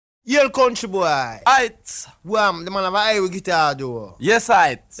Yell country boy. Aight. Wham, the man have a high guitar though. Yes,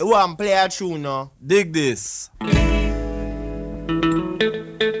 aight. The one play a tune now. Dig this.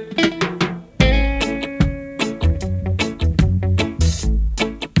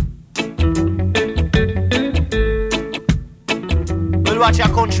 Well, watch your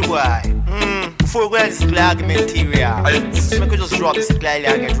country boy. Before we go to this argument material, make we just drop this clearly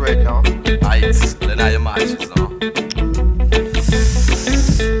and get red now. Aight. Then I your matches now.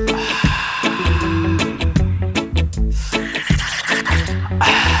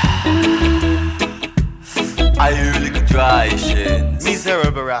 Are you really dry shins?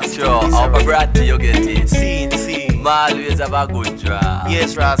 Miserable Rasta. Sure, how bratty you get it? Scene. Ma always have a good dry.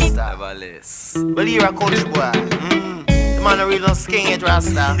 Yes, Rasta. Never less. Well, you're a country boy. The man really don't skin it,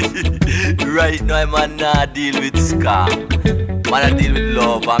 Rasta. Right now, man, not deal with ska. Man, I deal with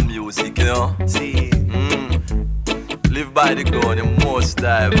love and music, you know? See. Live by the gun, you must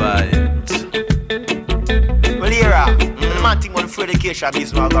die by it. Well, the man think about the free education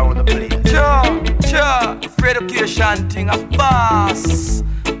business while going around the place. Sure. Free education thing, a boss,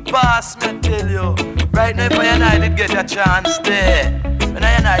 me I tell you. Right now, if I and I did get a chance there, when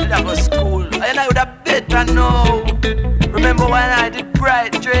I and I did go to school, I and I would have better know. Remember when I did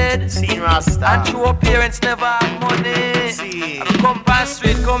bright trade? See, Rasta. And true parents never have money. See. And come by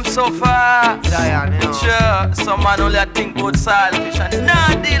street, come so far. Diane, you know. Sure, some man only think about selfish and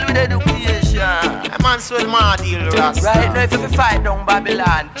not deal with education. A man swell man deal with Rasta. Right now, if you fight down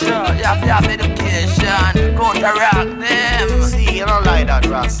Babylon, sure, you have to have education, counteract them. See, you don't like that,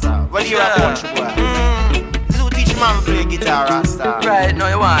 Rasta. Well, you're a country boy. This who teach man play guitar, Rasta. Right now,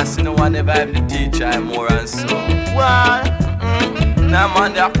 you want to see no one never have the teacher and more and so. What? Now,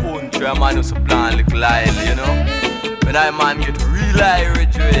 man, they're country, a man who's plan like Lyle, you know. When I man get real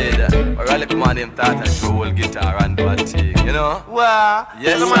Irish red, or I like man them thought and show whole guitar and do a thing, you know. What?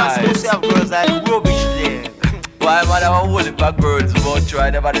 Yes, the man supposed to have girls like rubbish there. Why man have a whole heap of girls but try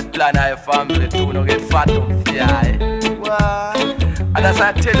never the plan of your family too, no get fat up for your eye. What? And that's why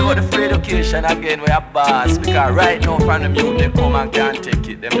I tell you about the free education again with your boss. Because right now from the youth they come and can't take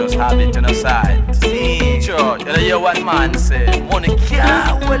it. Them just have it on the side. See. Sure, you hear what man say. Money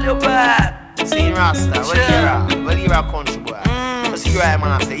can't hold you back. See, Rasta, well, you're a country boy. See, you're a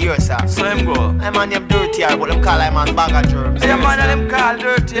man, I say, you're a sir. So him go. I'm on them dirty hair, but them call I'm on bag of germs. Yeah, man, and them call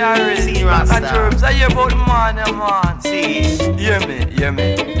dirty already. See, Rasta. Bag of germs. I hear about the man, yeah, man. See. Hear me.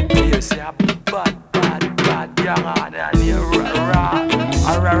 You see a bad young man and you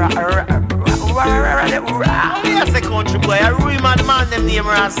Yes, a country boy, I ruin my man, them name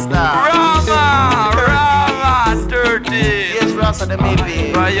Rasta. Rama, dirty. Yes, Rasta, them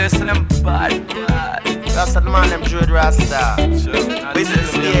maybe. Right, you see them bad. Rasta, the man, them dread Rasta. Sure. But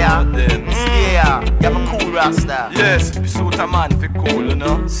it's yeah. Yeah, you have a cool Rasta. Yes, suit a man for cool, you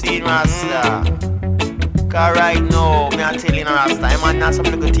know. See, Rasta. Cause right now, me I'm telling you, Rasta, I'm not some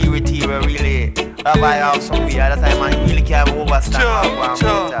little theory really. I buy out some weird, that's why man really can't overstand.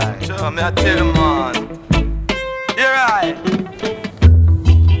 Sure, me I tell you, man. You're right.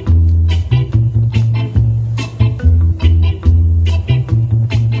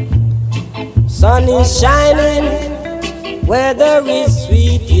 Sun is shining, weather is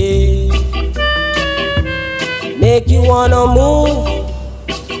sweet, yeah. Make you wanna move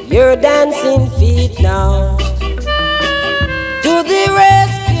your dancing feet now. To the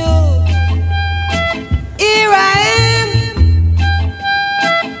rescue, here I am,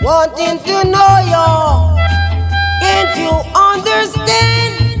 wanting to know you. Can't you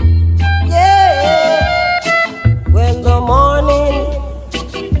understand? Yeah. When the morning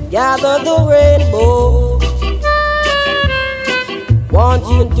gather the rainbow, want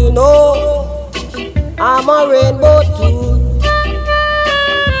you to know I'm a rainbow too.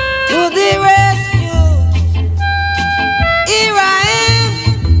 To the rescue, here I am,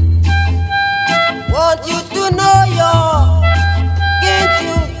 want you to know you.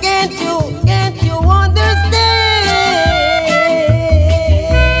 Can't you understand?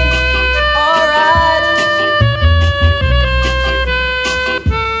 Alright.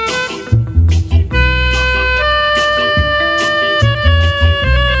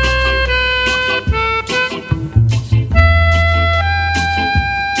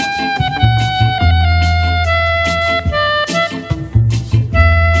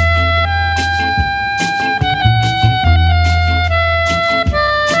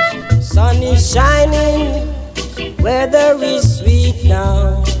 Sun is shining, weather is sweet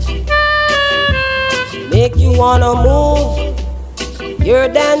now. Make you wanna move your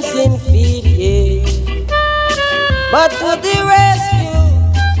dancing feet, yeah. But to the rescue,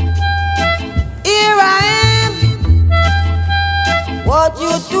 here I am, Want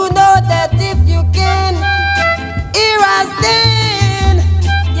you to know that if you can hear us then,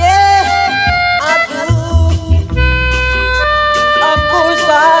 yeah, I do. Of course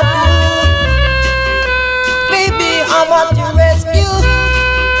I do. Baby, I'm at your rescue.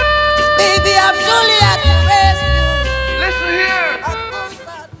 Baby, I'm truly at your rescue. Listen here. Of course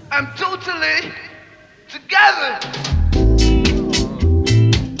I do. I'm totally together.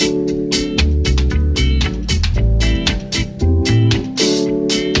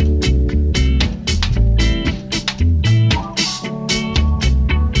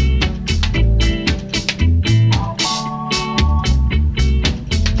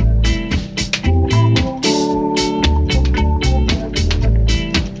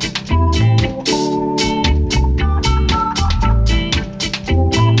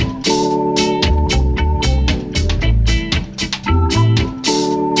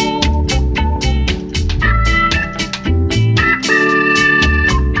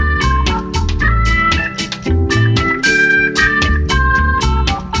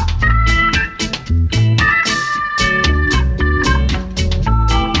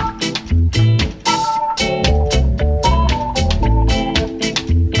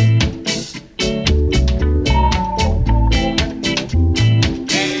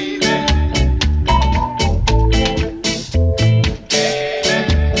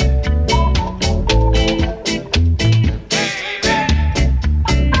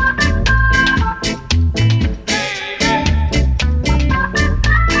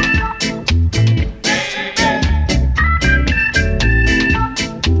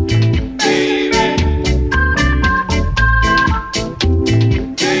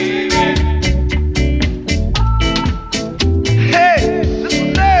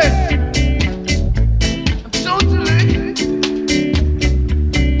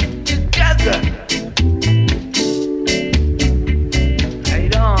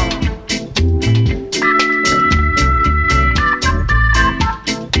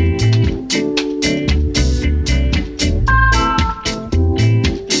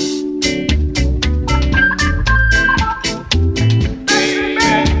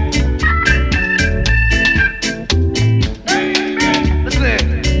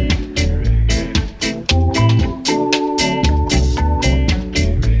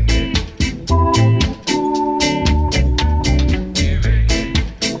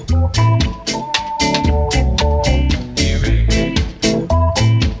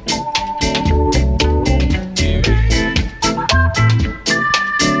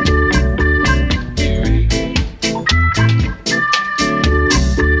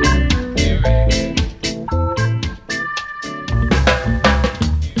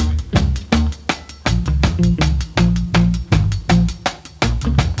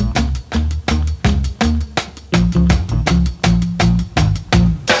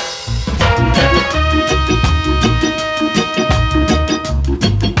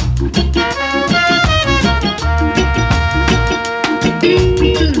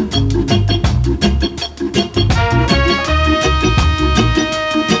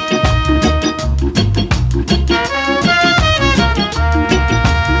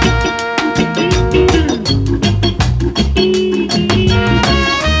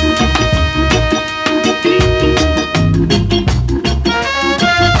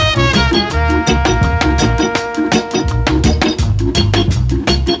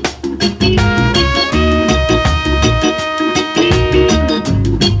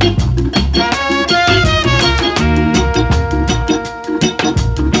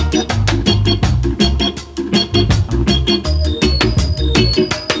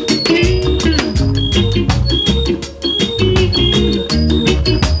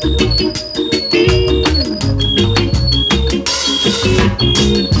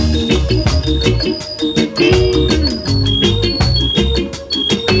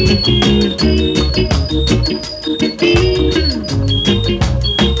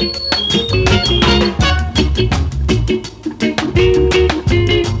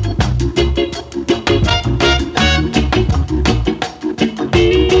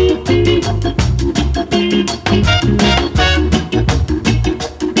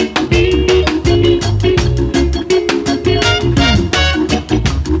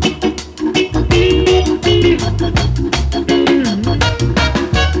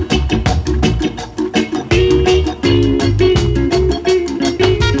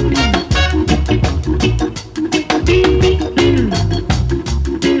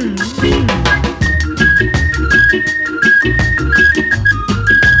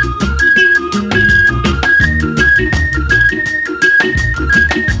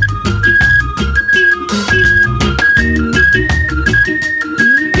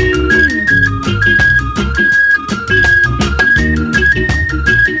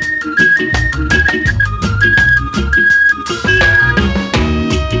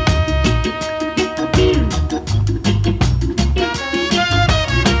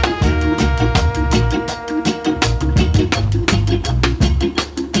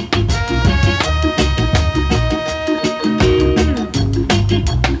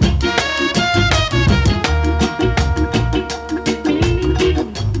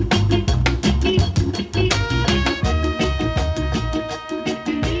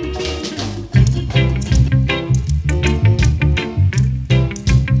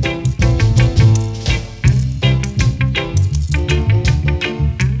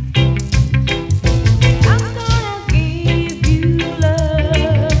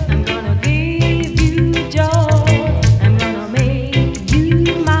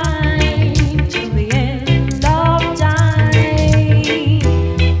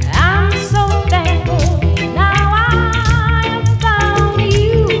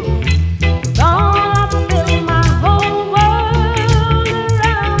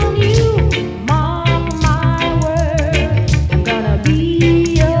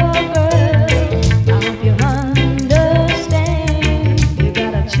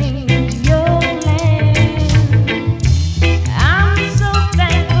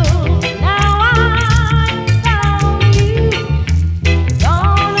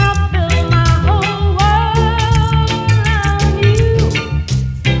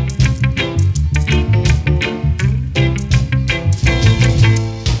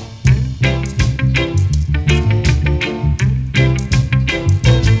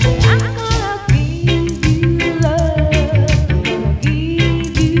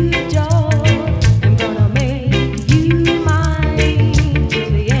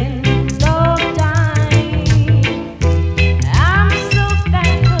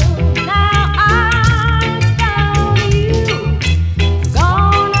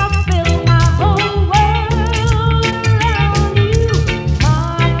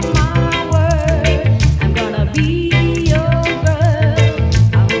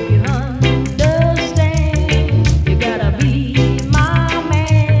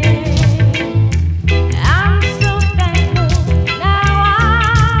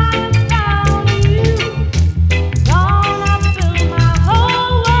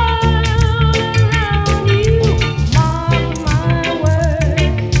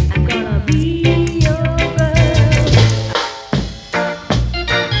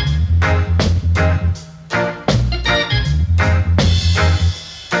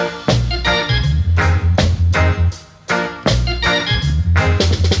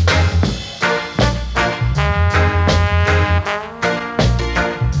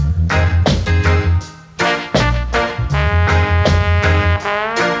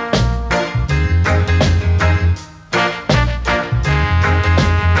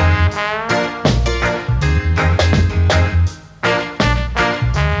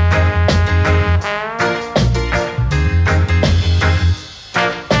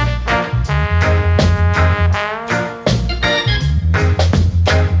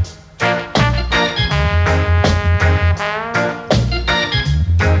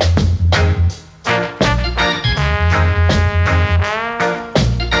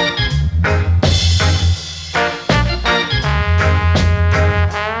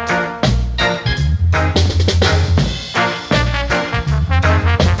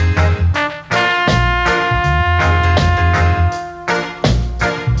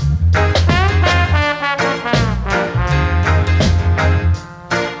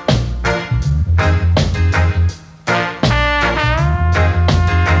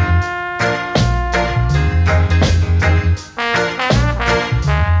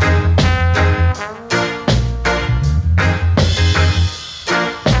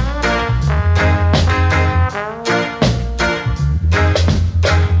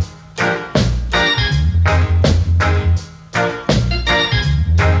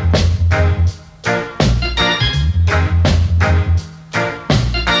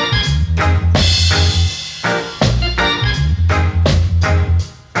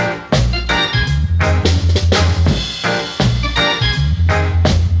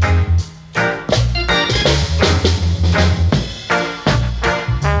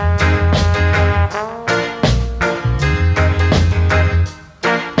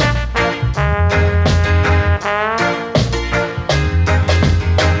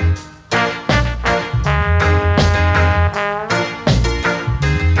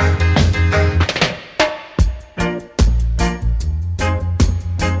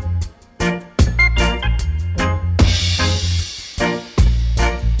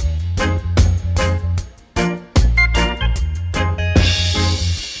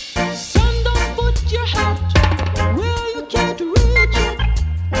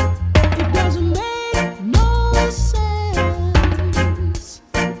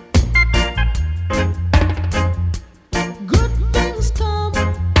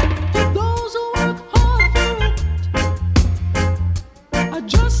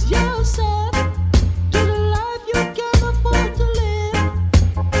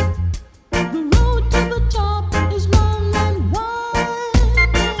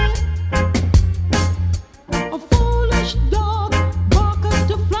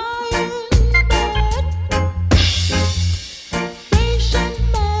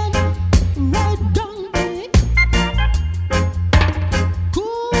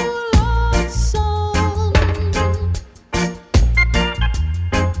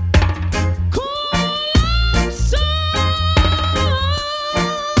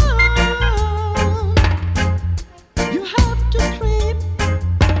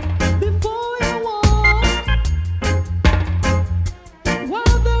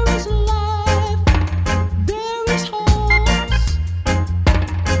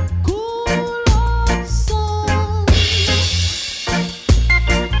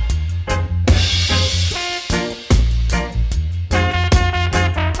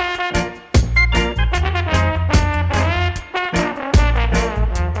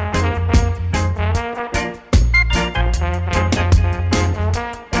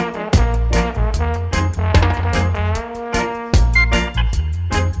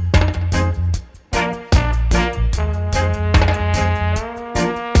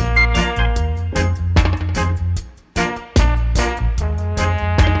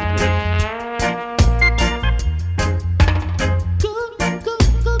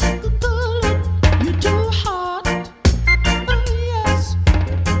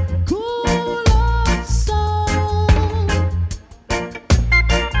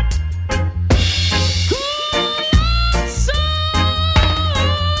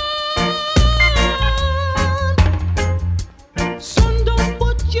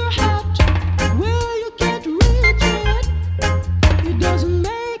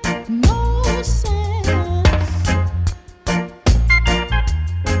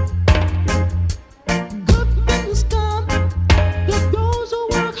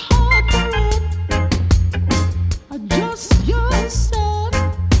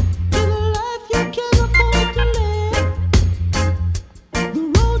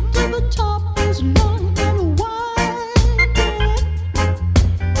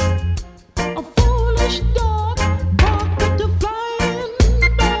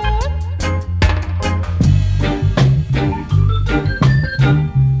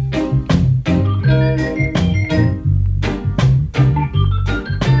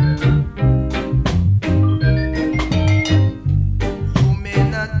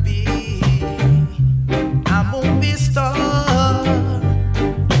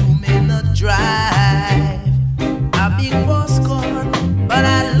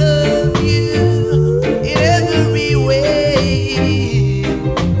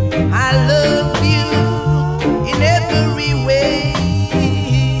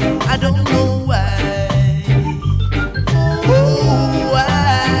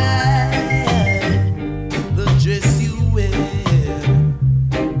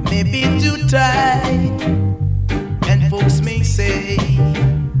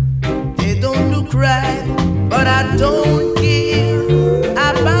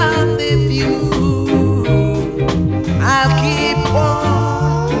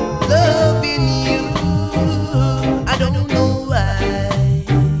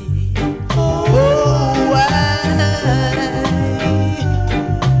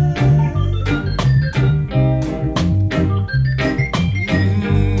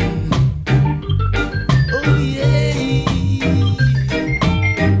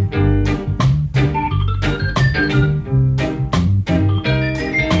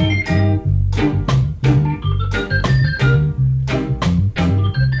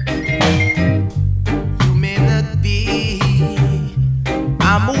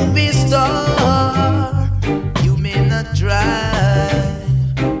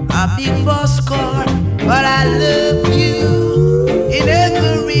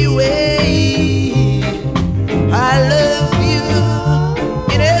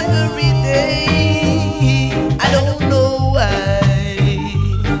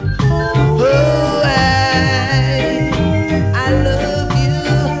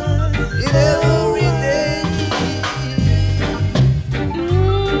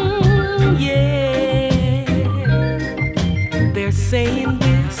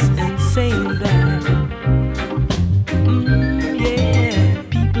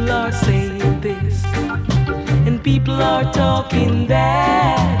 are talking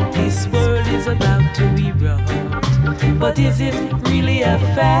that this world is about to erupt, but is it really a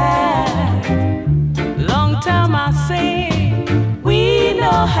fact? Long time I say we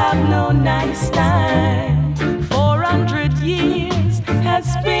no have no nice time. 400 years has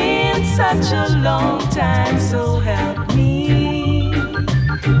been such a long time, so help me,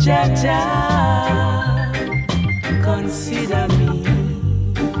 Jaja, consider me.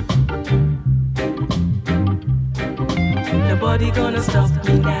 Nobody gonna stop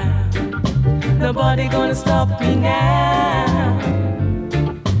me now. Nobody gonna stop me now.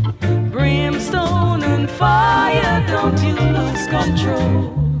 Brimstone and fire, don't you lose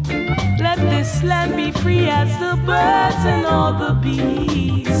control. Let this land be free as the birds and all the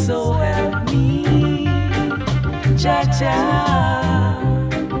bees. So help me, Jaja,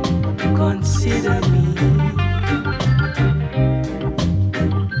 consider me.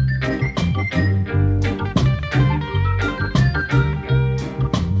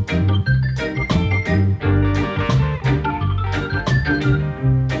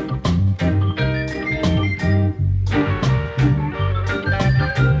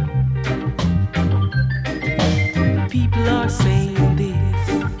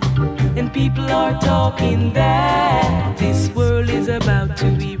 People are talking that this world is about to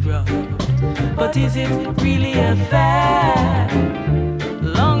erupt, but is it really a fact?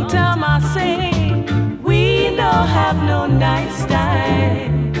 Long time I say we don't have no nice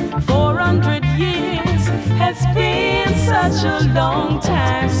time. 400 years has been such a long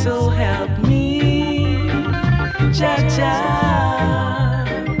time, so help me, Jaja,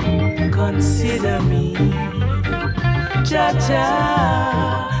 consider me, Jaja.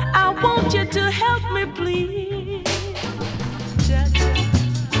 I want you to help me, please.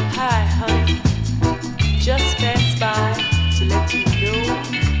 Hi, honey. Just passed by to let you know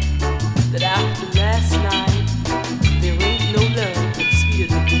that after last night, there ain't no love that's sweeter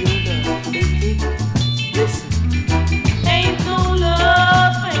than your love, baby. Listen. Ain't no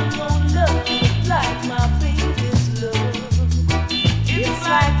love like my baby's love. It's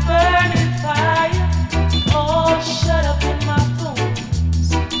like burning fire, all shut up in my bones.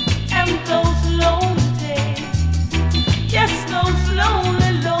 Those lonely days, yes, those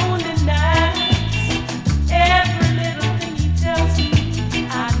lonely, lonely nights. Every little thing he tells me,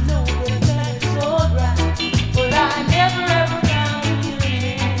 I know that it's alright, but I never ever found you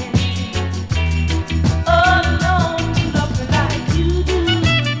again. Oh, alone to love me like you do,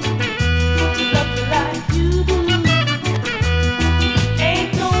 to love me like you do.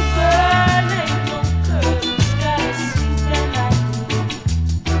 Ain't no bird, ain't no curve, it's gotta see them like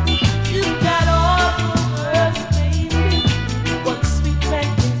me. You got all the words, baby, what sweet man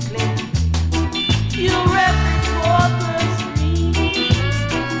can claim. You're every poor girl's dream,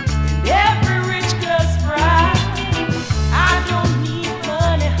 and every rich girl's pride. I don't need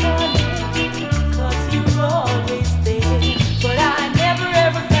money, honey, 'cause you're always there, but I never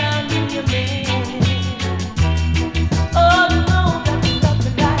ever found you your man. Oh, no, that you love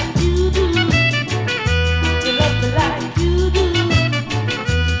me like you do, to love me like you do.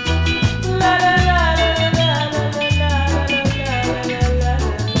 La la la la la la la la la la la.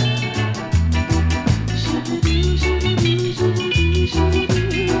 Shoo-doo, shoo-doo, shoo-doo, shoo-doo,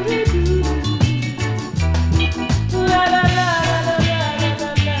 la la la la la la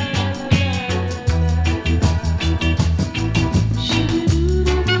la la. Shoo-doo,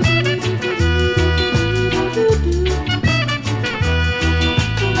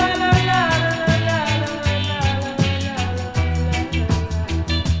 la la la la la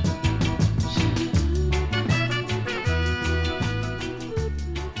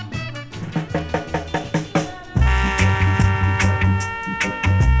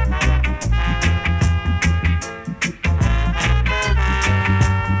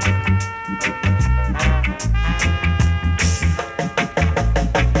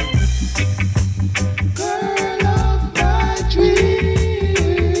Girl of my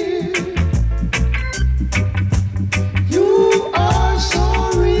dream, you are so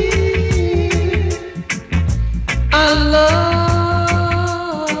real. I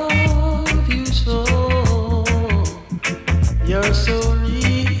love you so. You're so real.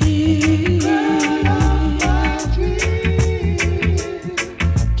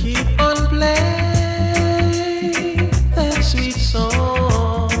 Keep on playing that sweet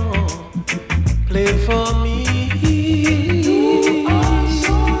song. Play for me. You are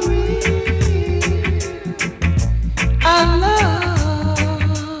so real. I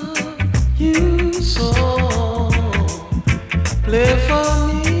love you so. Play for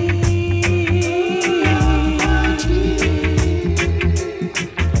me.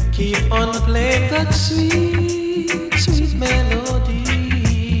 Keep on playing that sweet, sweet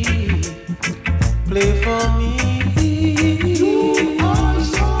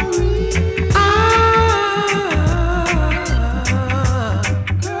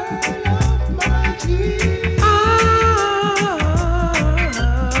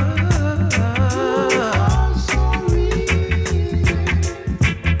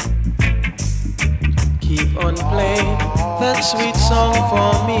that sweet song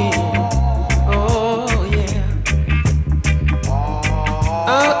for me. Oh yeah.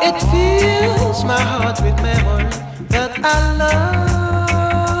 Oh, it fills my heart with memory that I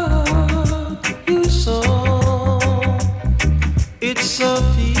love you so. It's a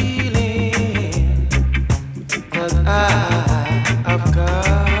feeling that I've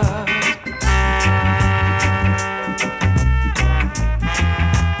got.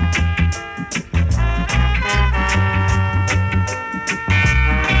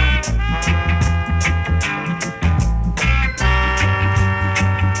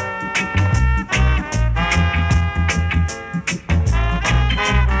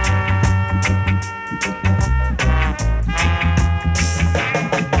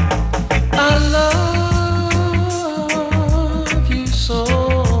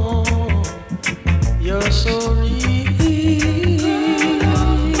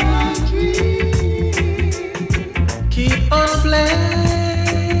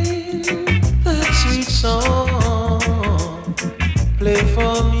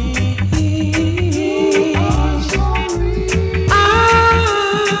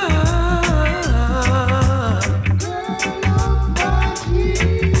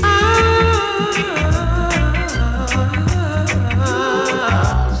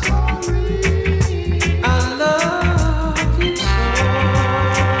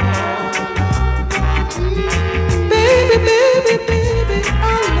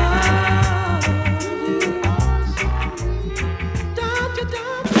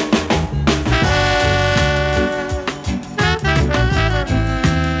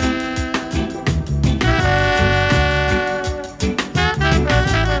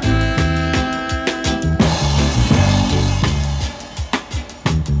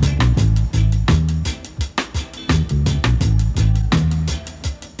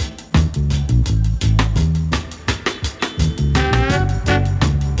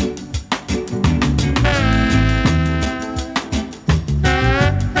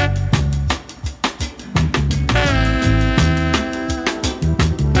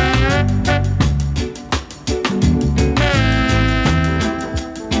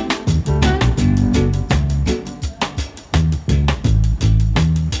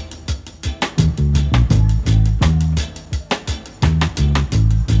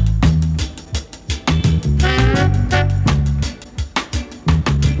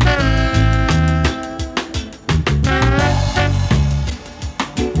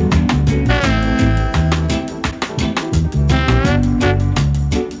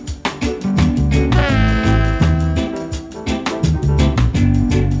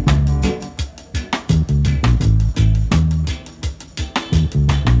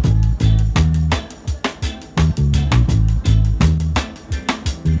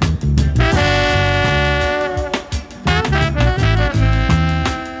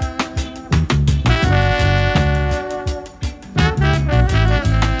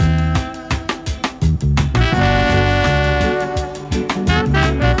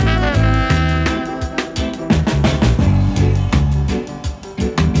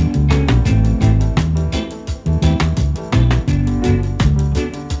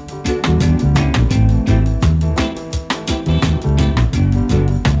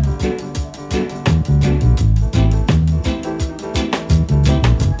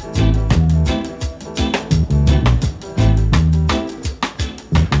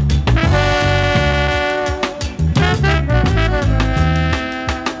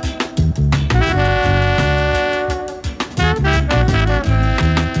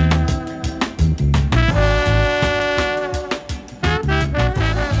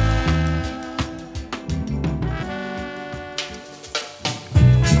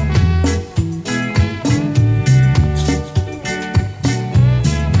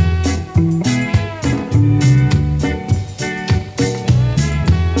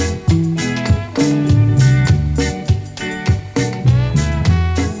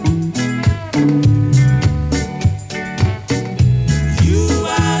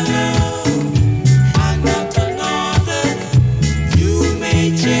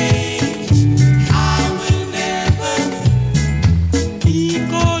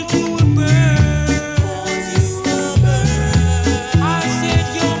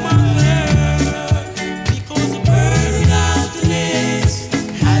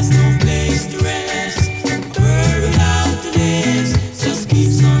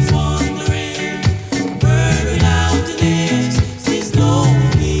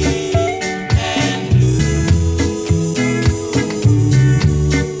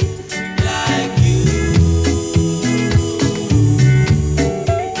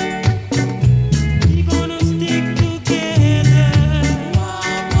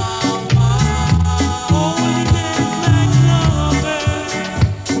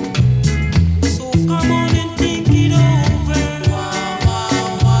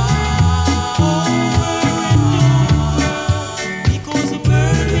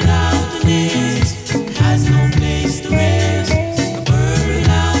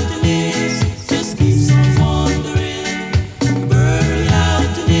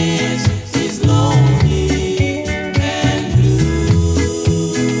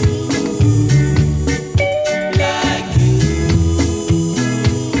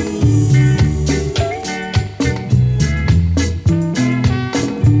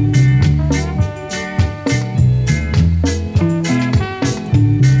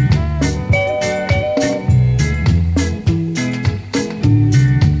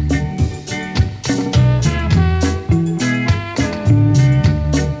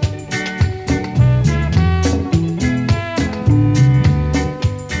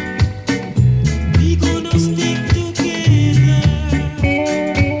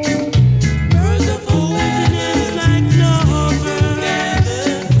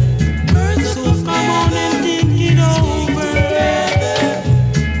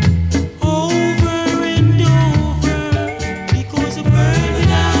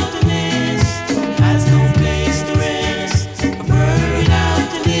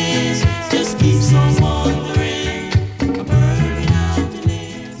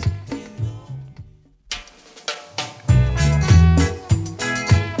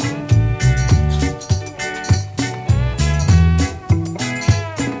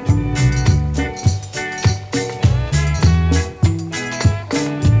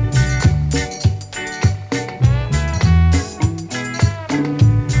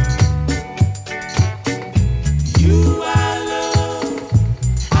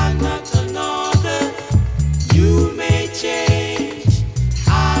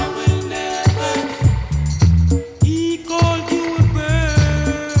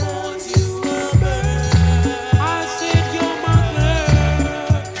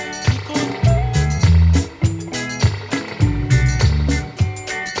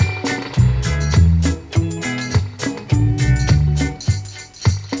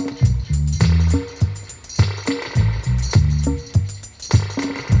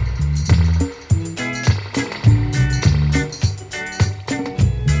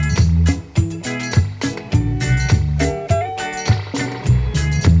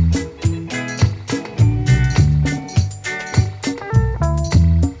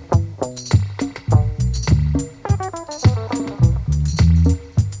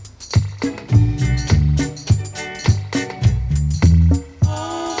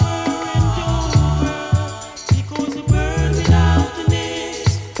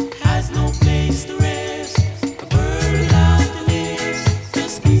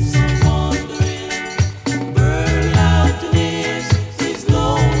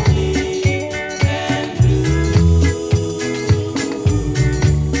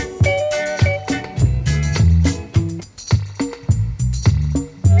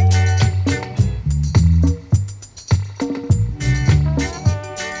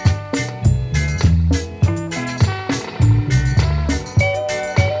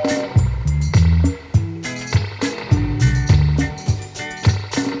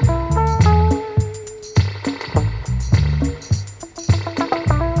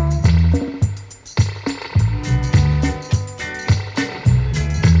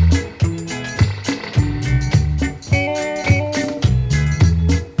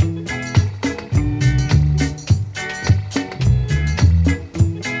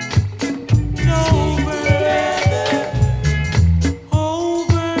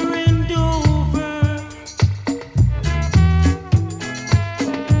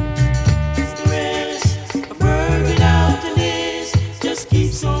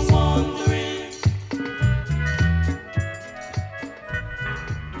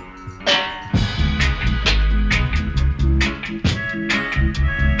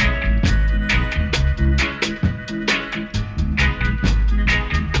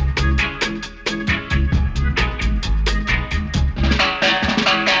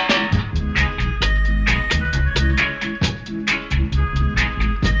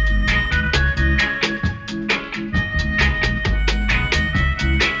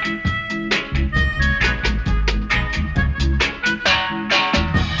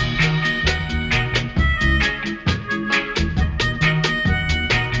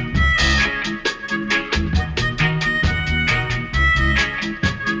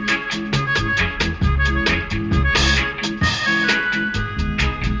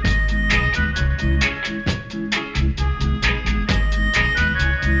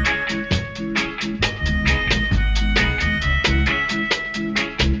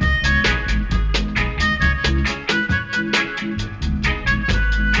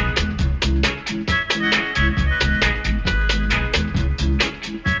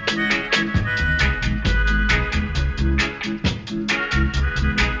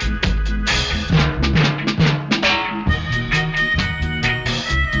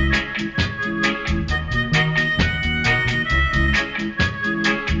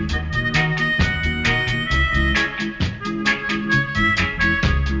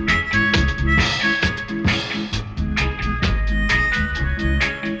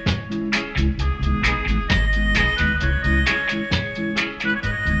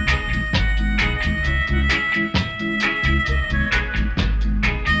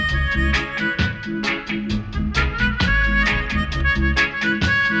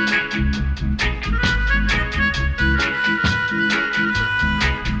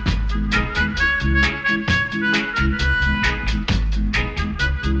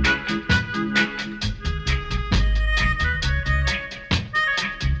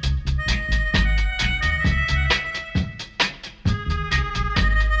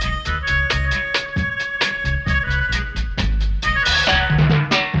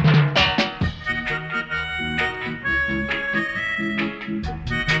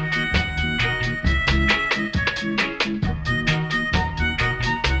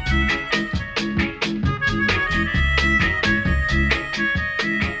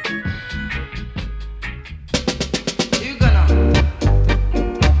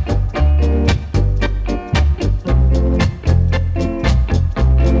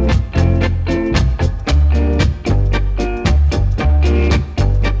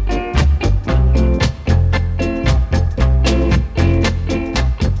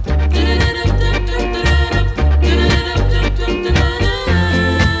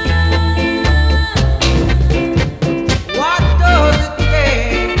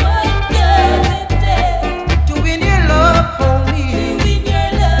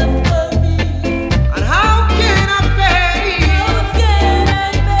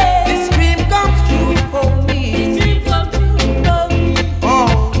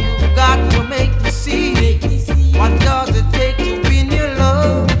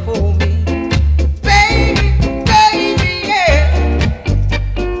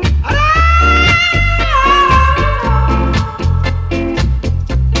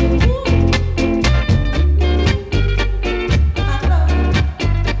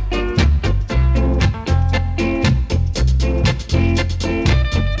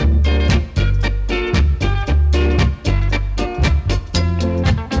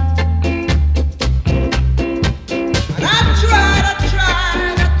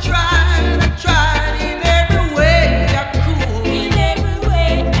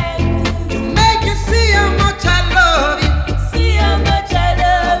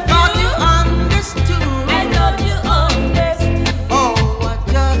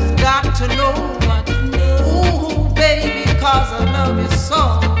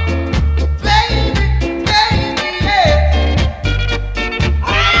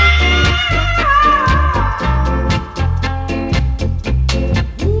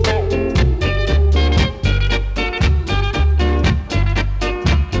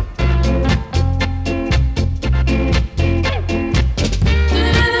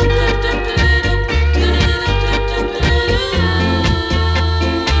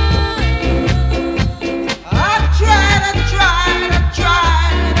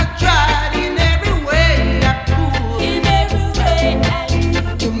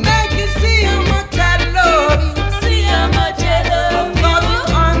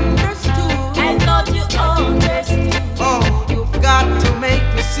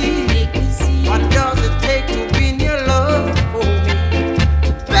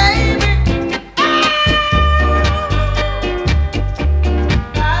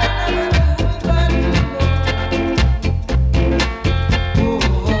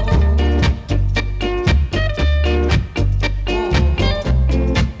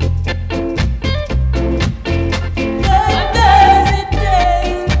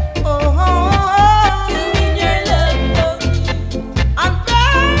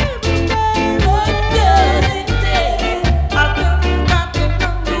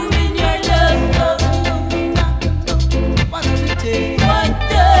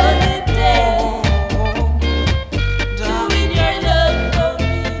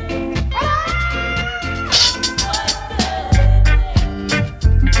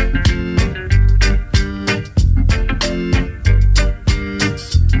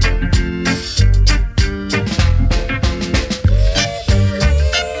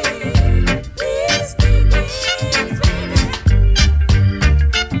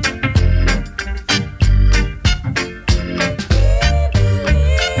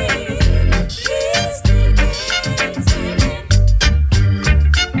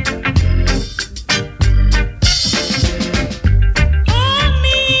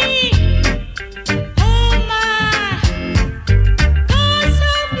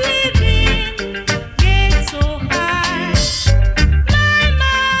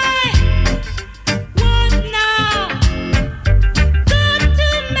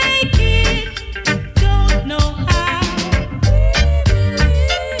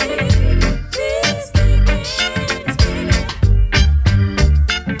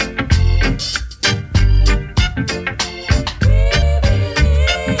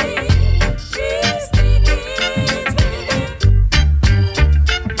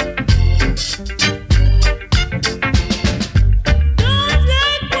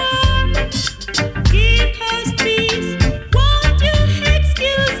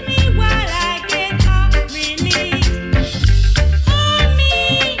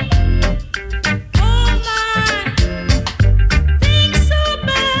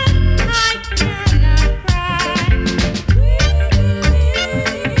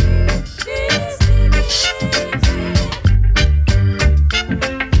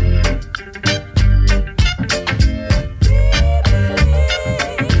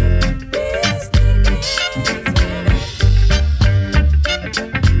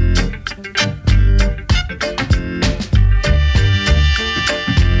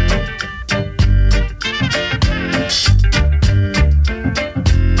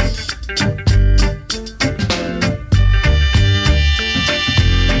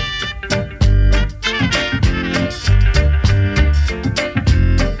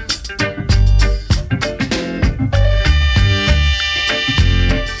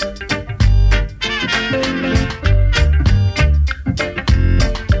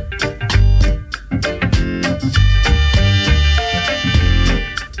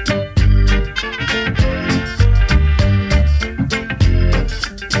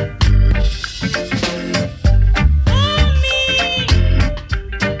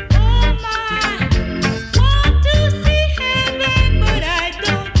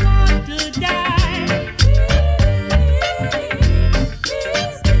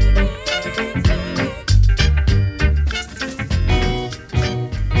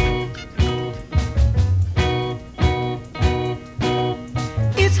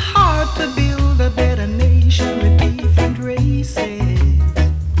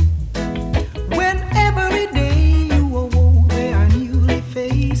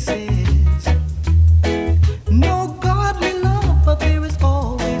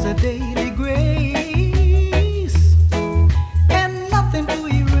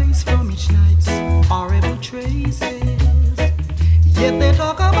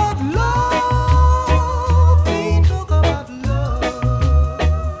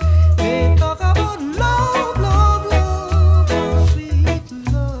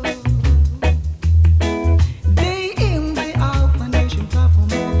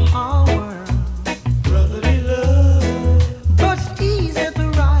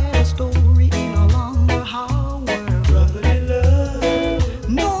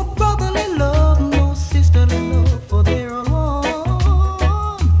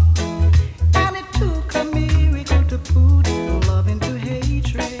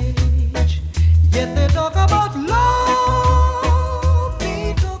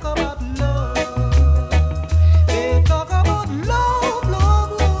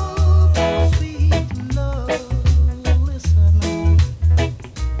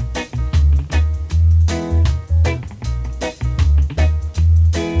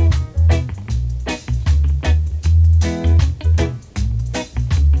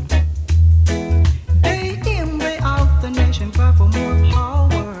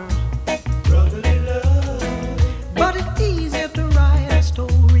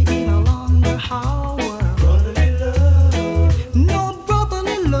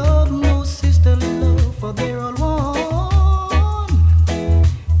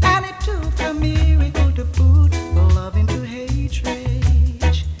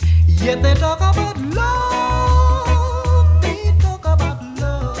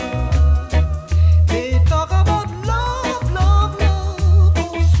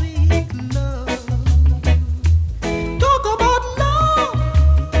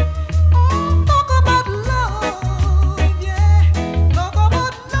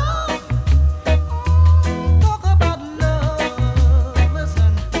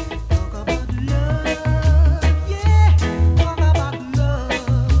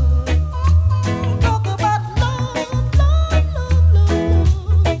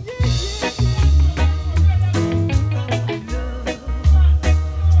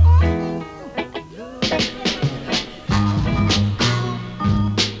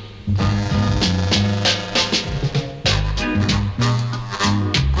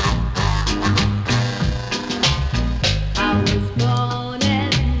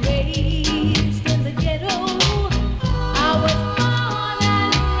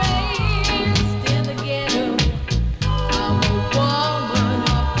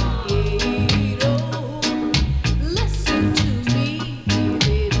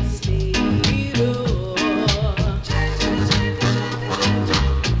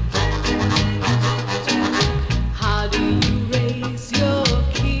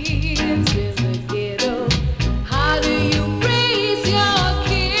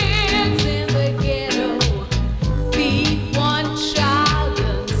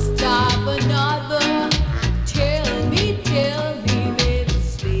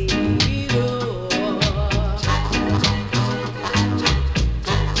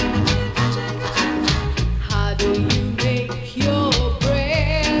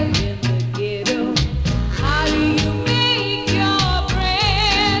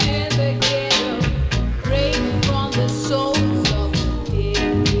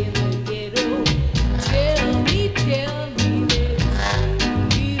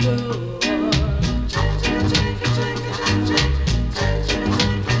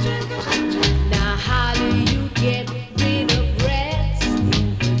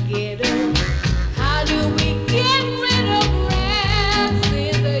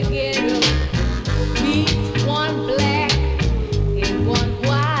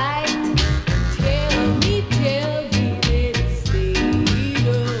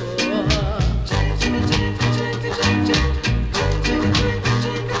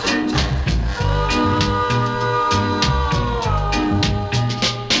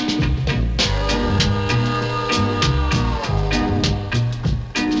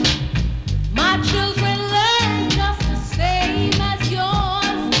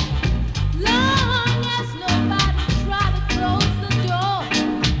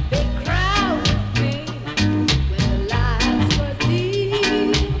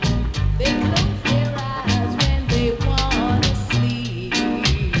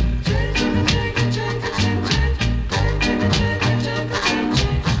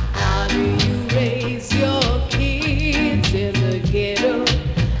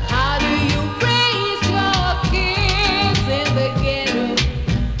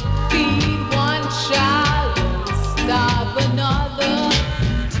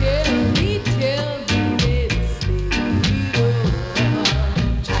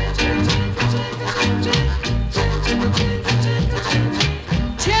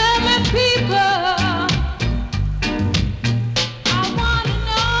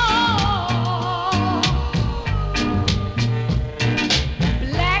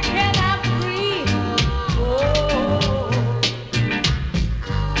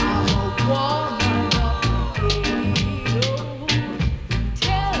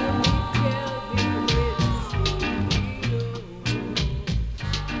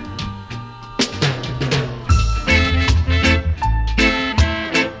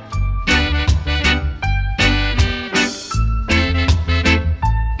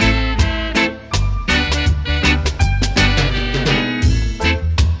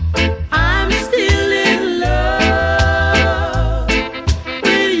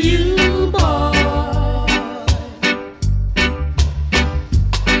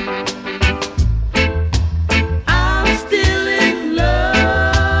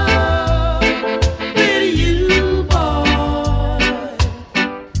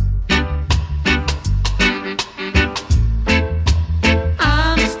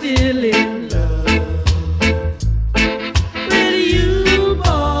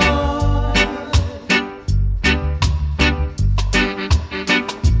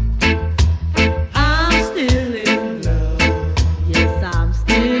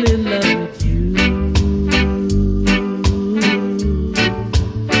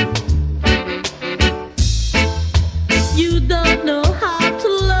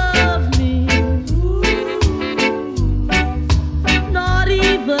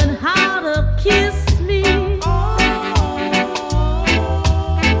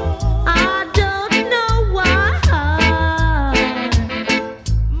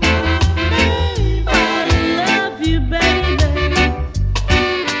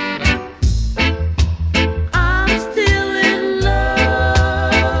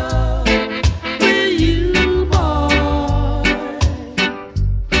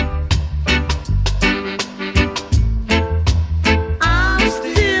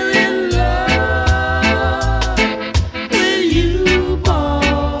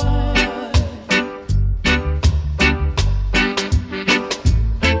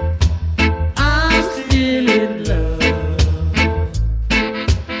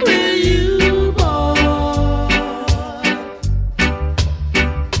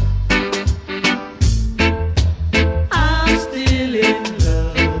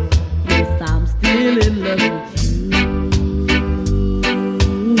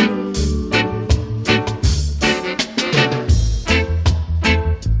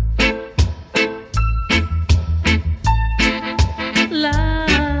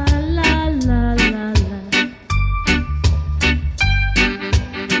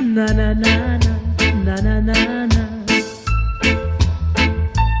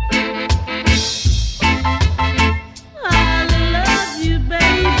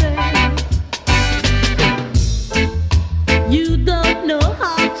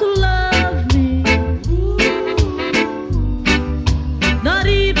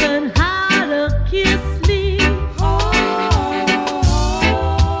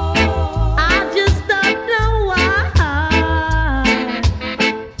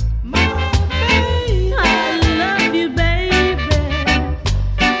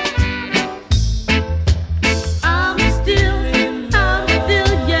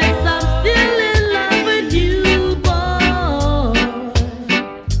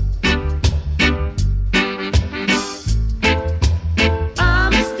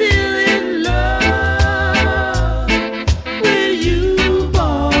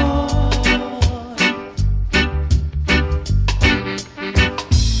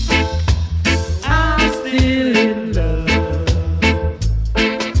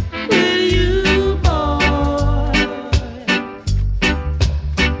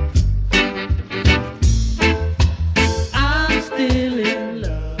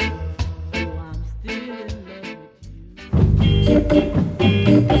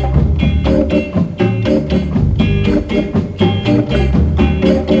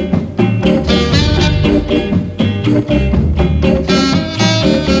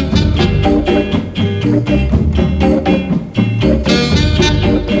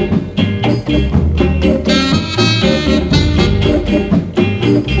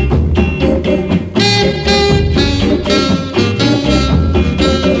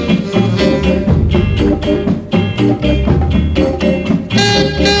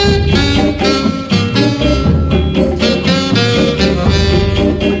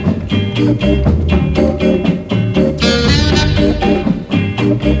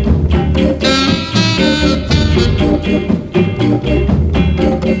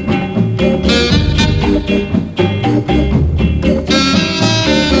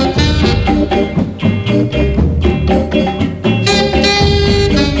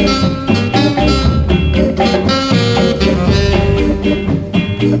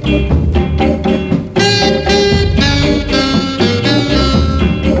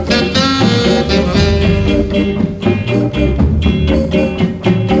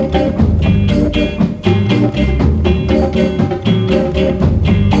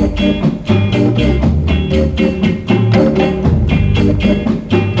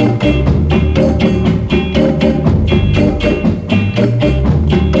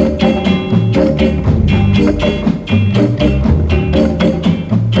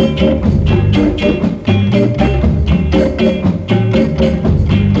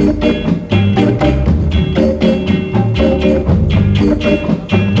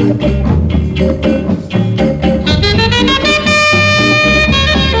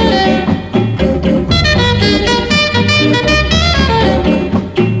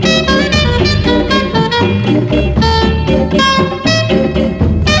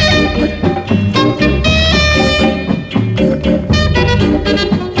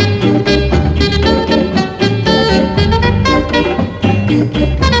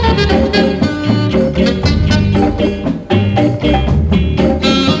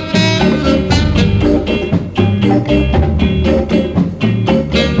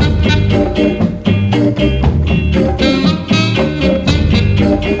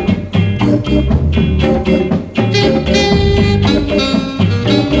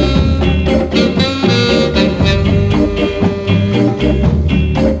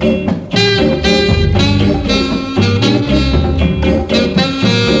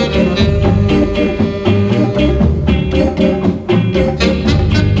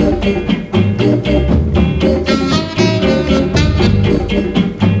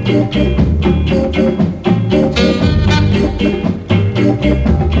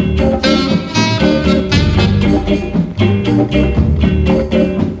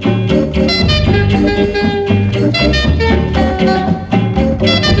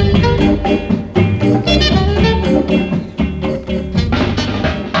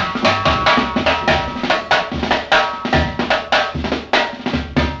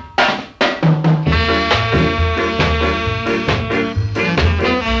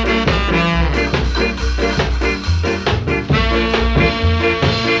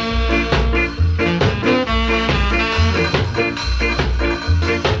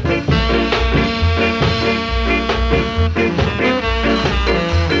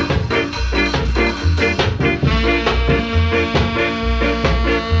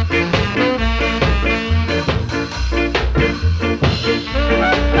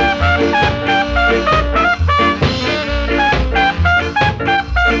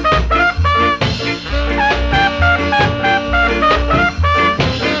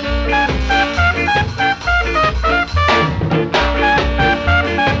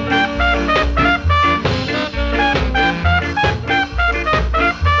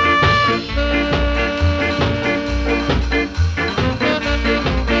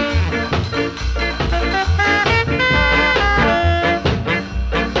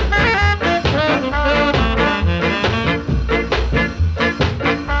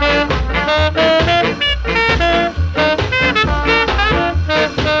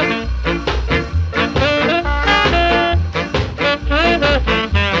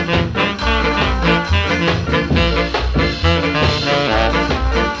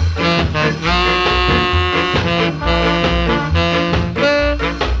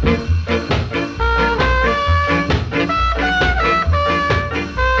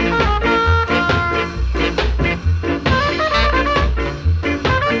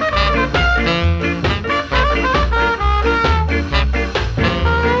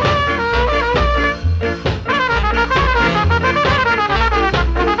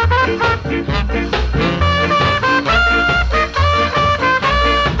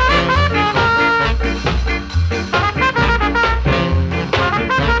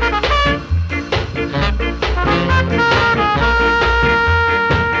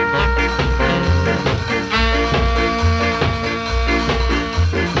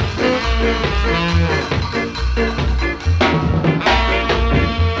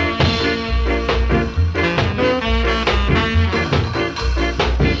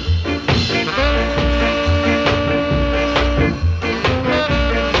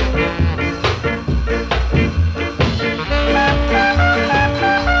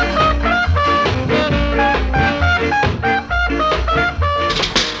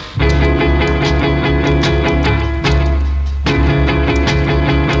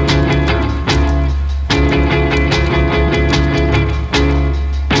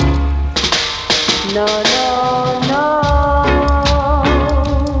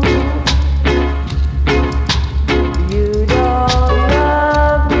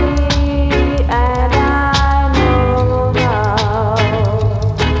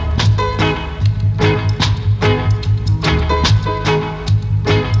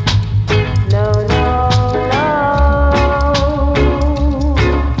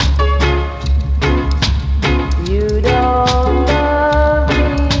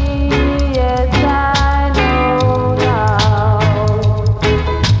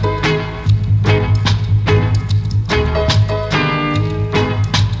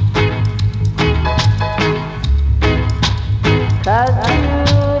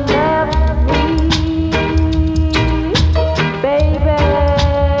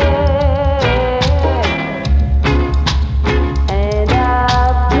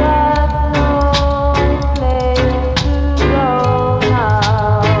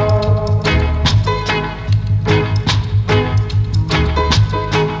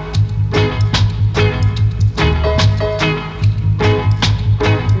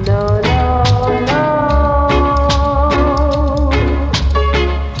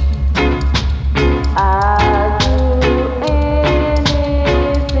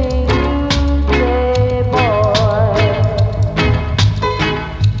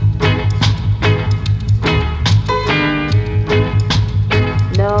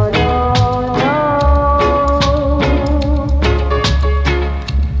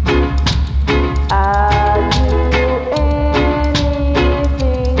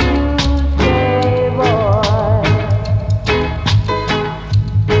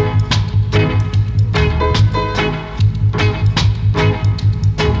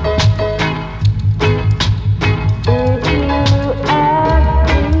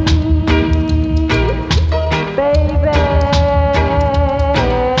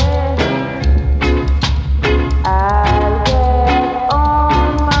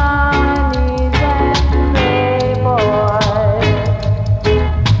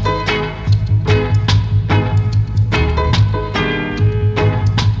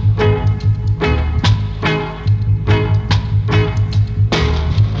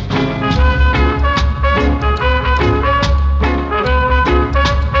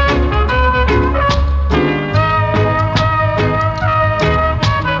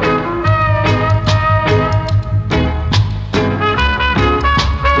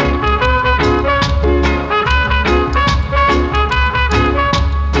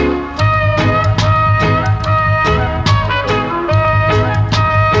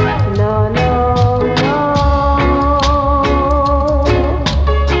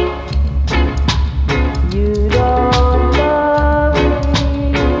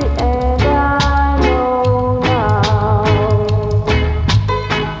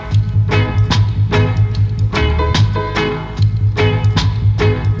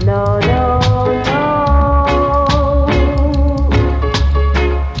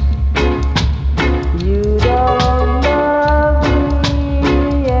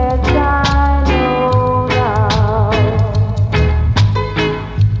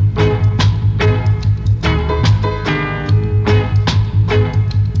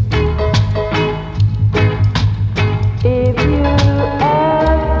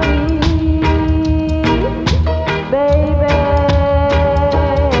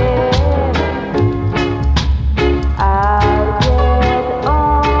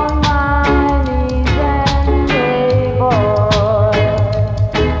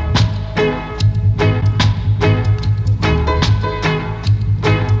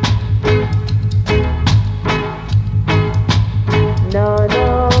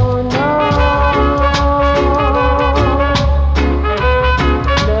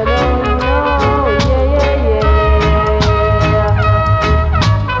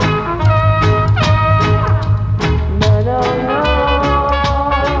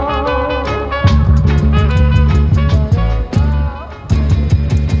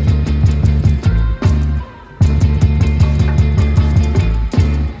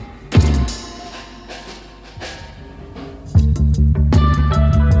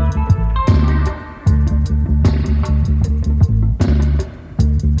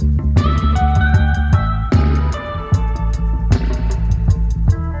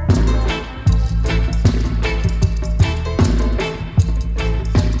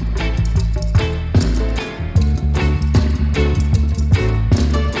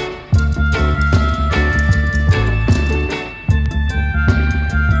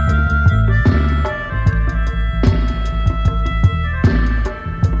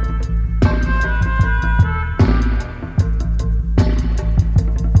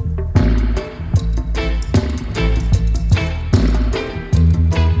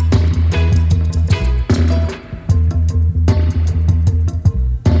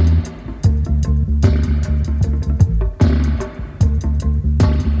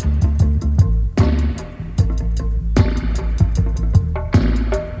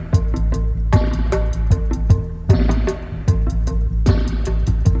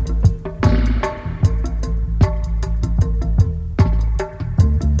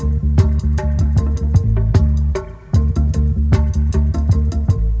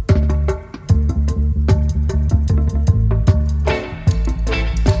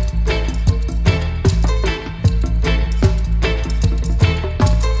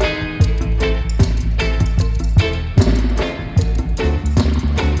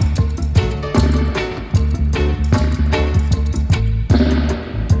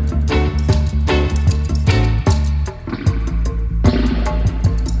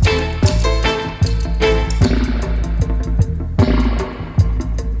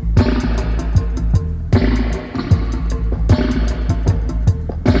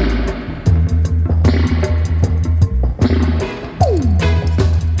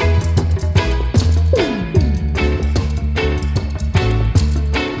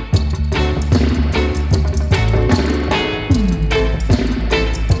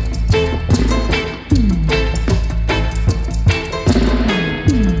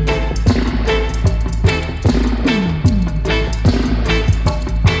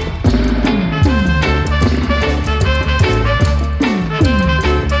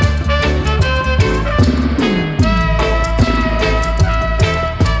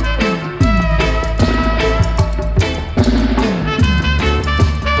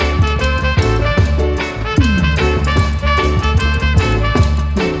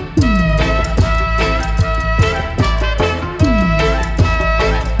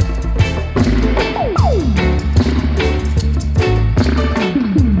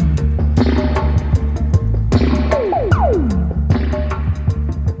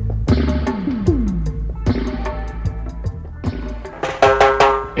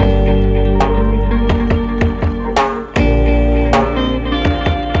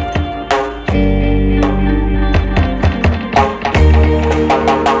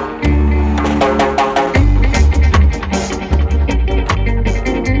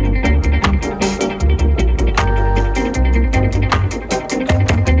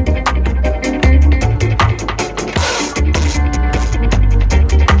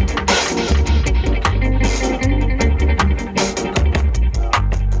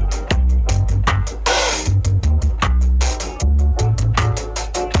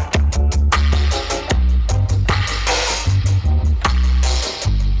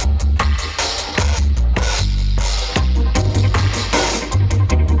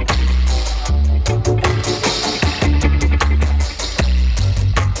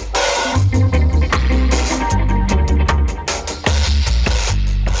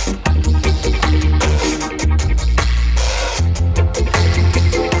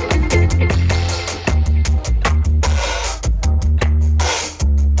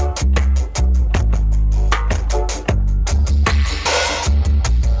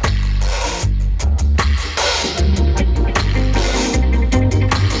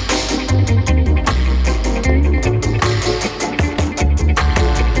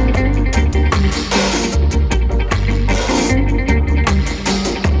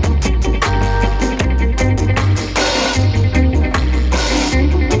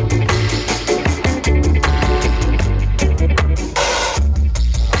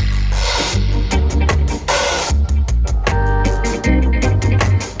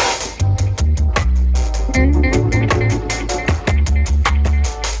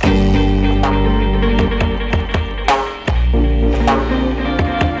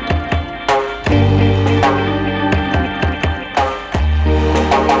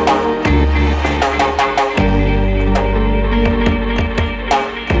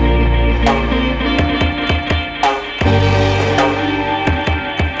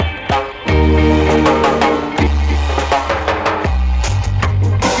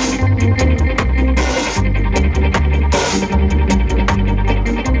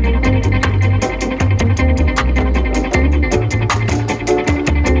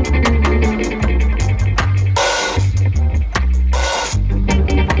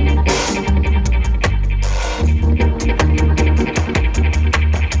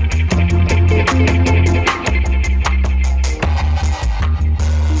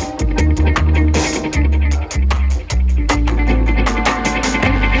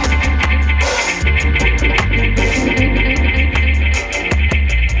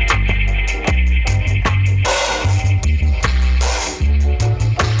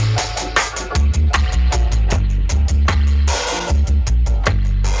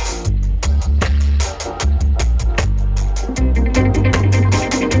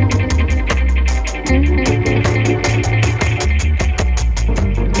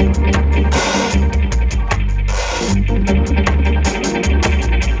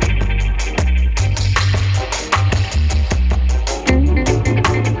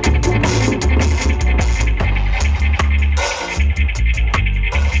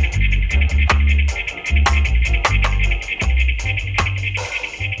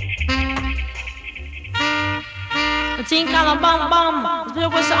 Think all a bum bum. People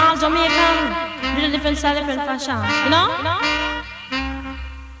go to all Jamaican. Do the different style, different fashion. You know?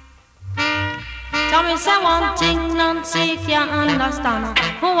 Tell me say one thing Nancy can't understand.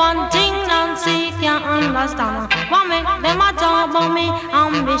 One thing Nancy can't understand. What make them a talk about me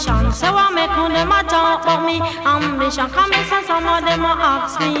ambition? Say what make them a talk about me ambition? Come and say some of them a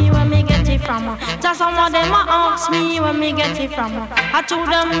ask me where me get it from. Tell some of them a ask me where me get it from. I told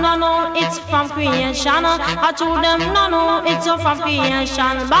them no it's from creation. I told them no it's from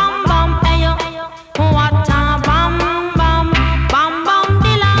creation. Bam bam hey yo, what a bam bam bam bam.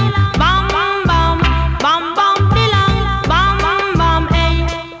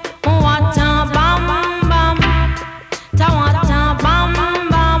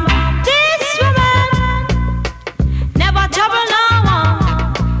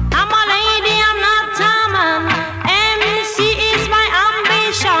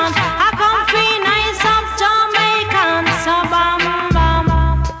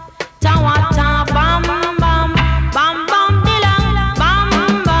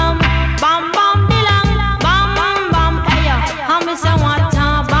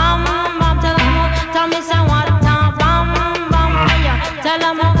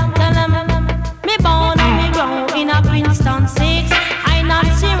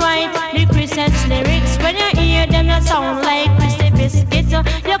 Sound like Christy Biscuits.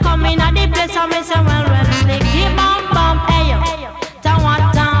 You come in at the place and me say well slick. Keep bam bam hey yo.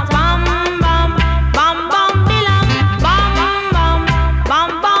 Ta-wa-ta bam bam bam bam bilang. Bam bam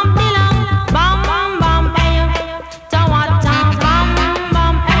bam bam bilang. Bam bam hey yo. Ta-wa-ta bam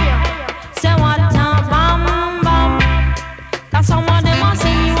bam hey yo. Say what-ta bam bam. That's some of them a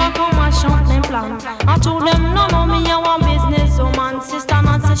say you a come and shop them plan. I told them no me a one business woman. Sister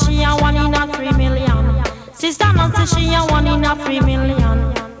Nancy she a 1 in a 3 million. Sister Nancy, she a 1 in a 3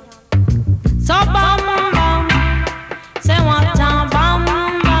 million. So bam bam, say what a bam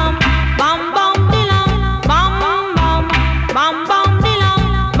bam, bam bam bilang, bam bam, bam bam bilang,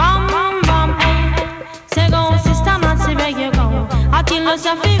 bam bam hey. Say go, Sister Nancy, make you go. I tell you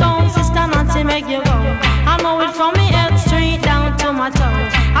say fi go, Sister Nancy, make you go. I know it from me head straight down to my toe.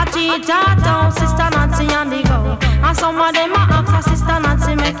 I teach her down, Sister Nancy on the go. And some of them a ask her, Sister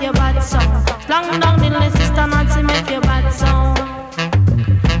Nancy, make your bad song. Long down the list, Sister Nancy, make your bad song.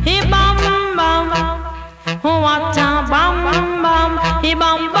 He bam bam, what a bam bam. He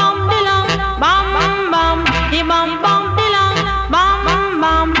bam bam bilang, bam bam. He bam bam bilang, bam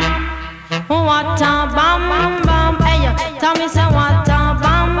bam. What a bam bam. Hey, tell me say what a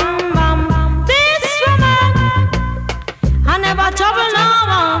bam bam. This woman, I never trouble no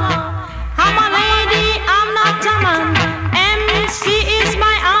one. I'm a lady, I'm not a man. MC is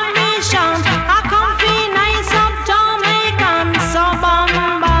my ambition. I come feel nice up Jamaican.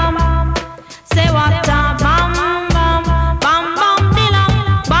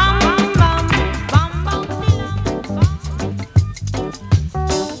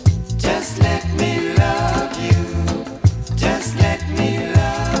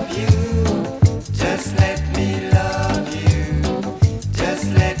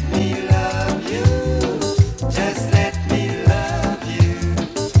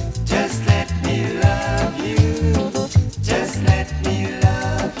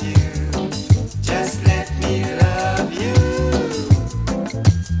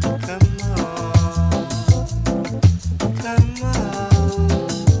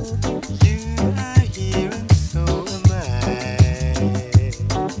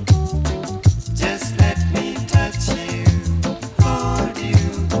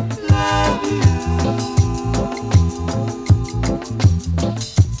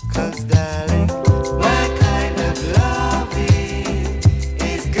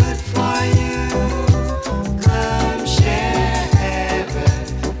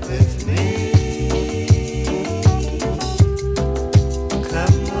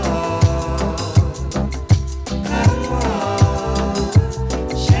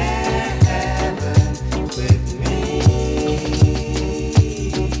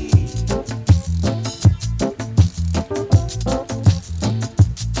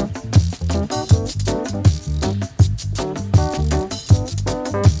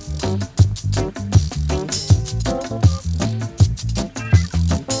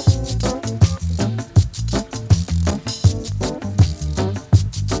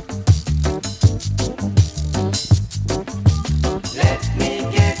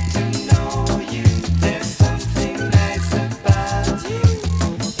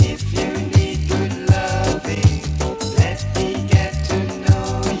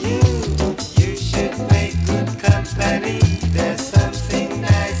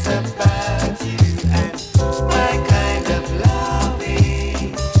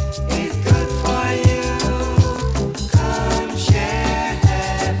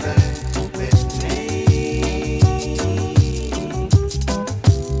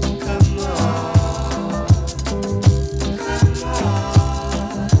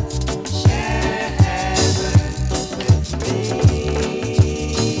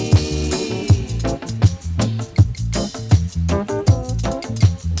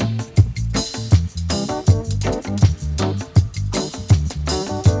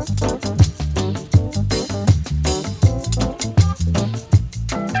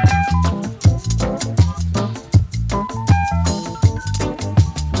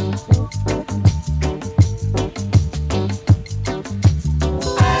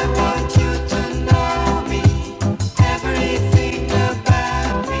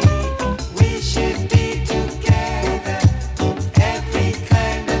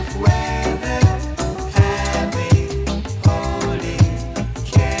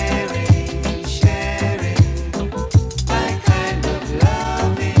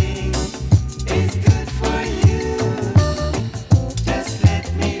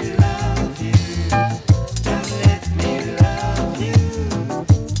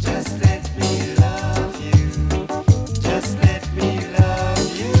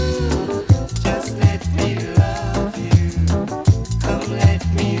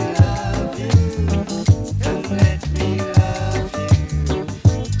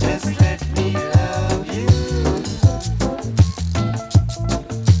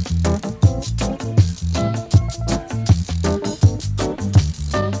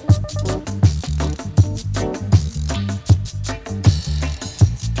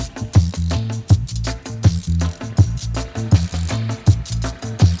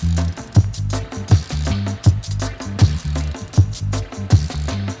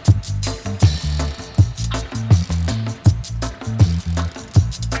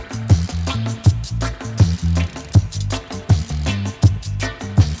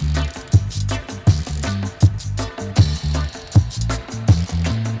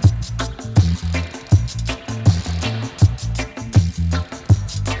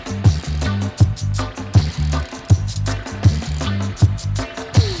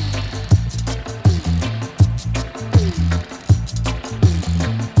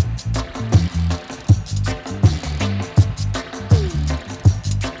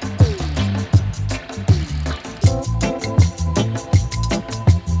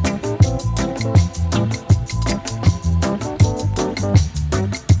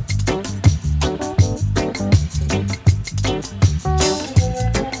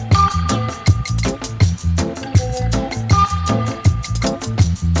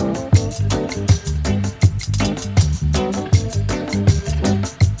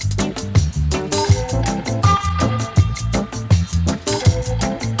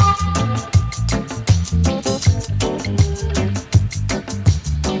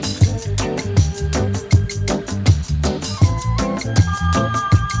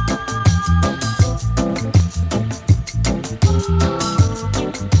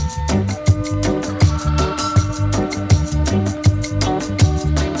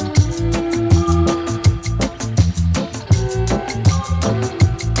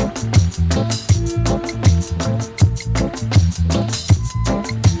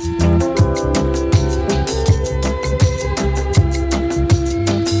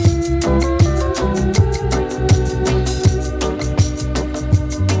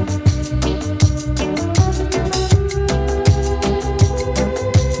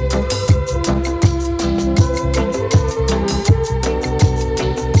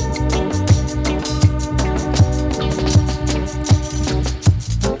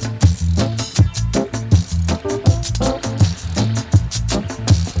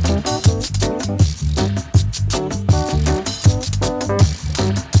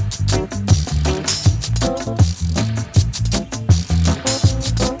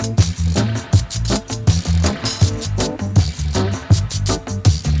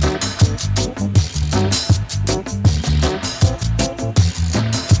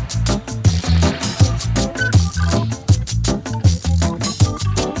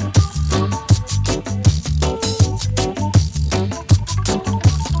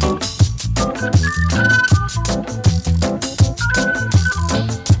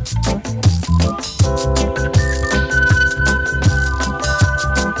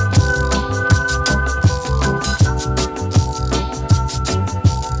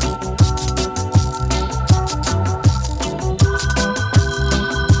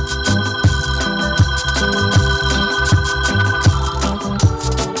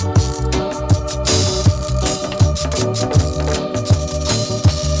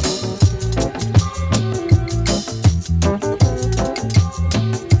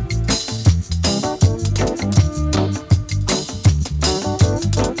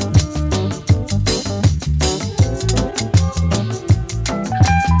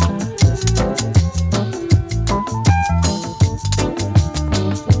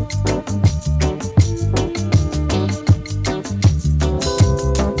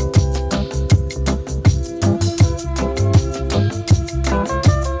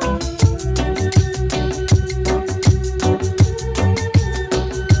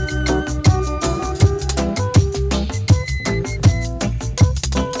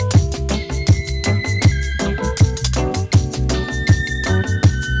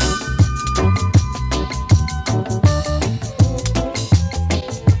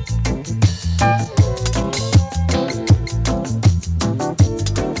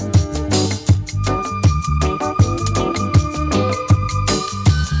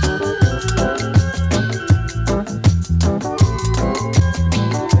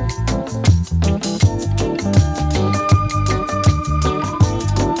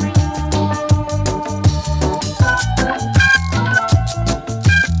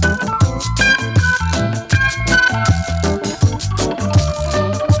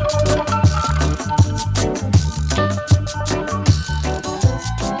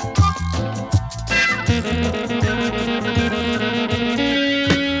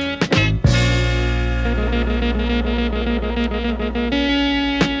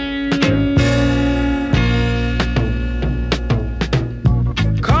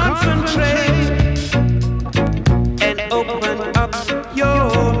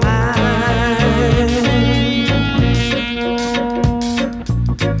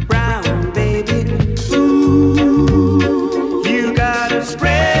 gotta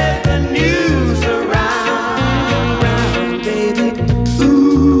spread the news around, baby.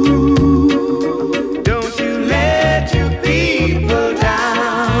 Ooh, don't you let your people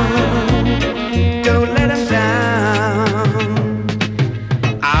down. Don't let them down.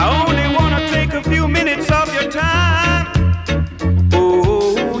 I only wanna take a few minutes of your time.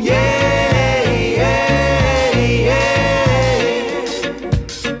 Oh, yeah, yeah, yeah.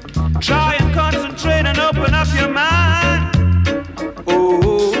 Try and concentrate and open up your mind.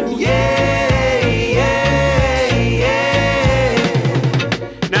 Oh, yeah, yeah, yeah.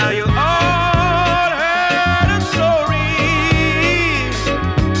 Now you all heard the stories.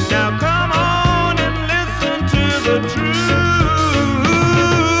 Now come on and listen to the truth.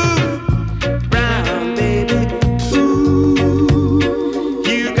 Brown baby, ooh,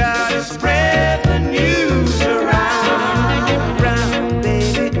 you gotta spread the news around. Brown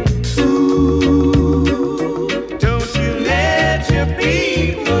baby, ooh, don't you let your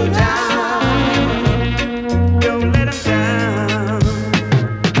people down. Don't let them down.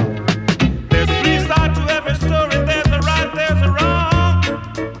 There's three sides to every story. There's a right, there's a wrong,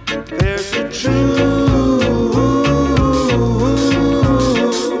 there's a truth.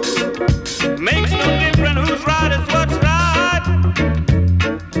 Makes no difference who's right is what's right.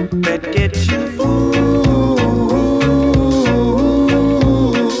 That gets you fooled.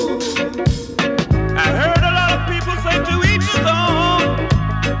 I heard a lot of people say to each his own.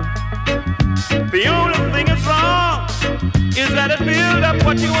 The only thing that's wrong is that it build up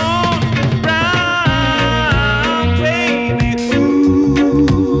what you own. Brown baby,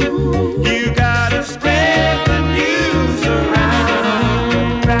 ooh, you gotta spread the news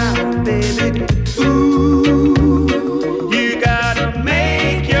around. Brown baby, ooh, you gotta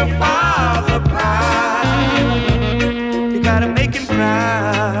make your father proud. You gotta make him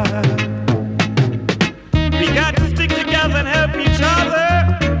proud. We got to stick together and help each other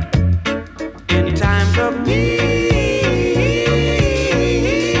in times of need.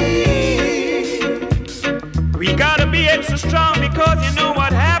 We gotta be extra strong because you know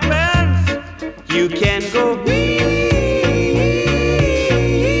what happens. You can go weak